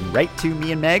 You can write to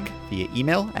me and Meg via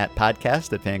email at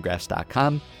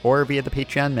podcast@fangraphs.com or via the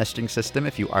Patreon messaging system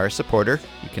if you are a supporter.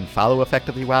 You can follow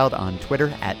Effectively Wild on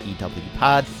Twitter at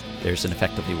EWPod. There's an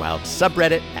Effectively Wild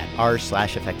subreddit at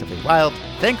r/EffectivelyWild.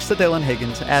 Thanks to Dylan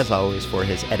Higgins, as always, for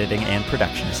his editing and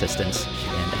production assistance.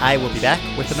 And I will be back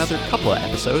with another couple of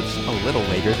episodes a little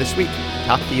later this week.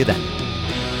 Talk to you then.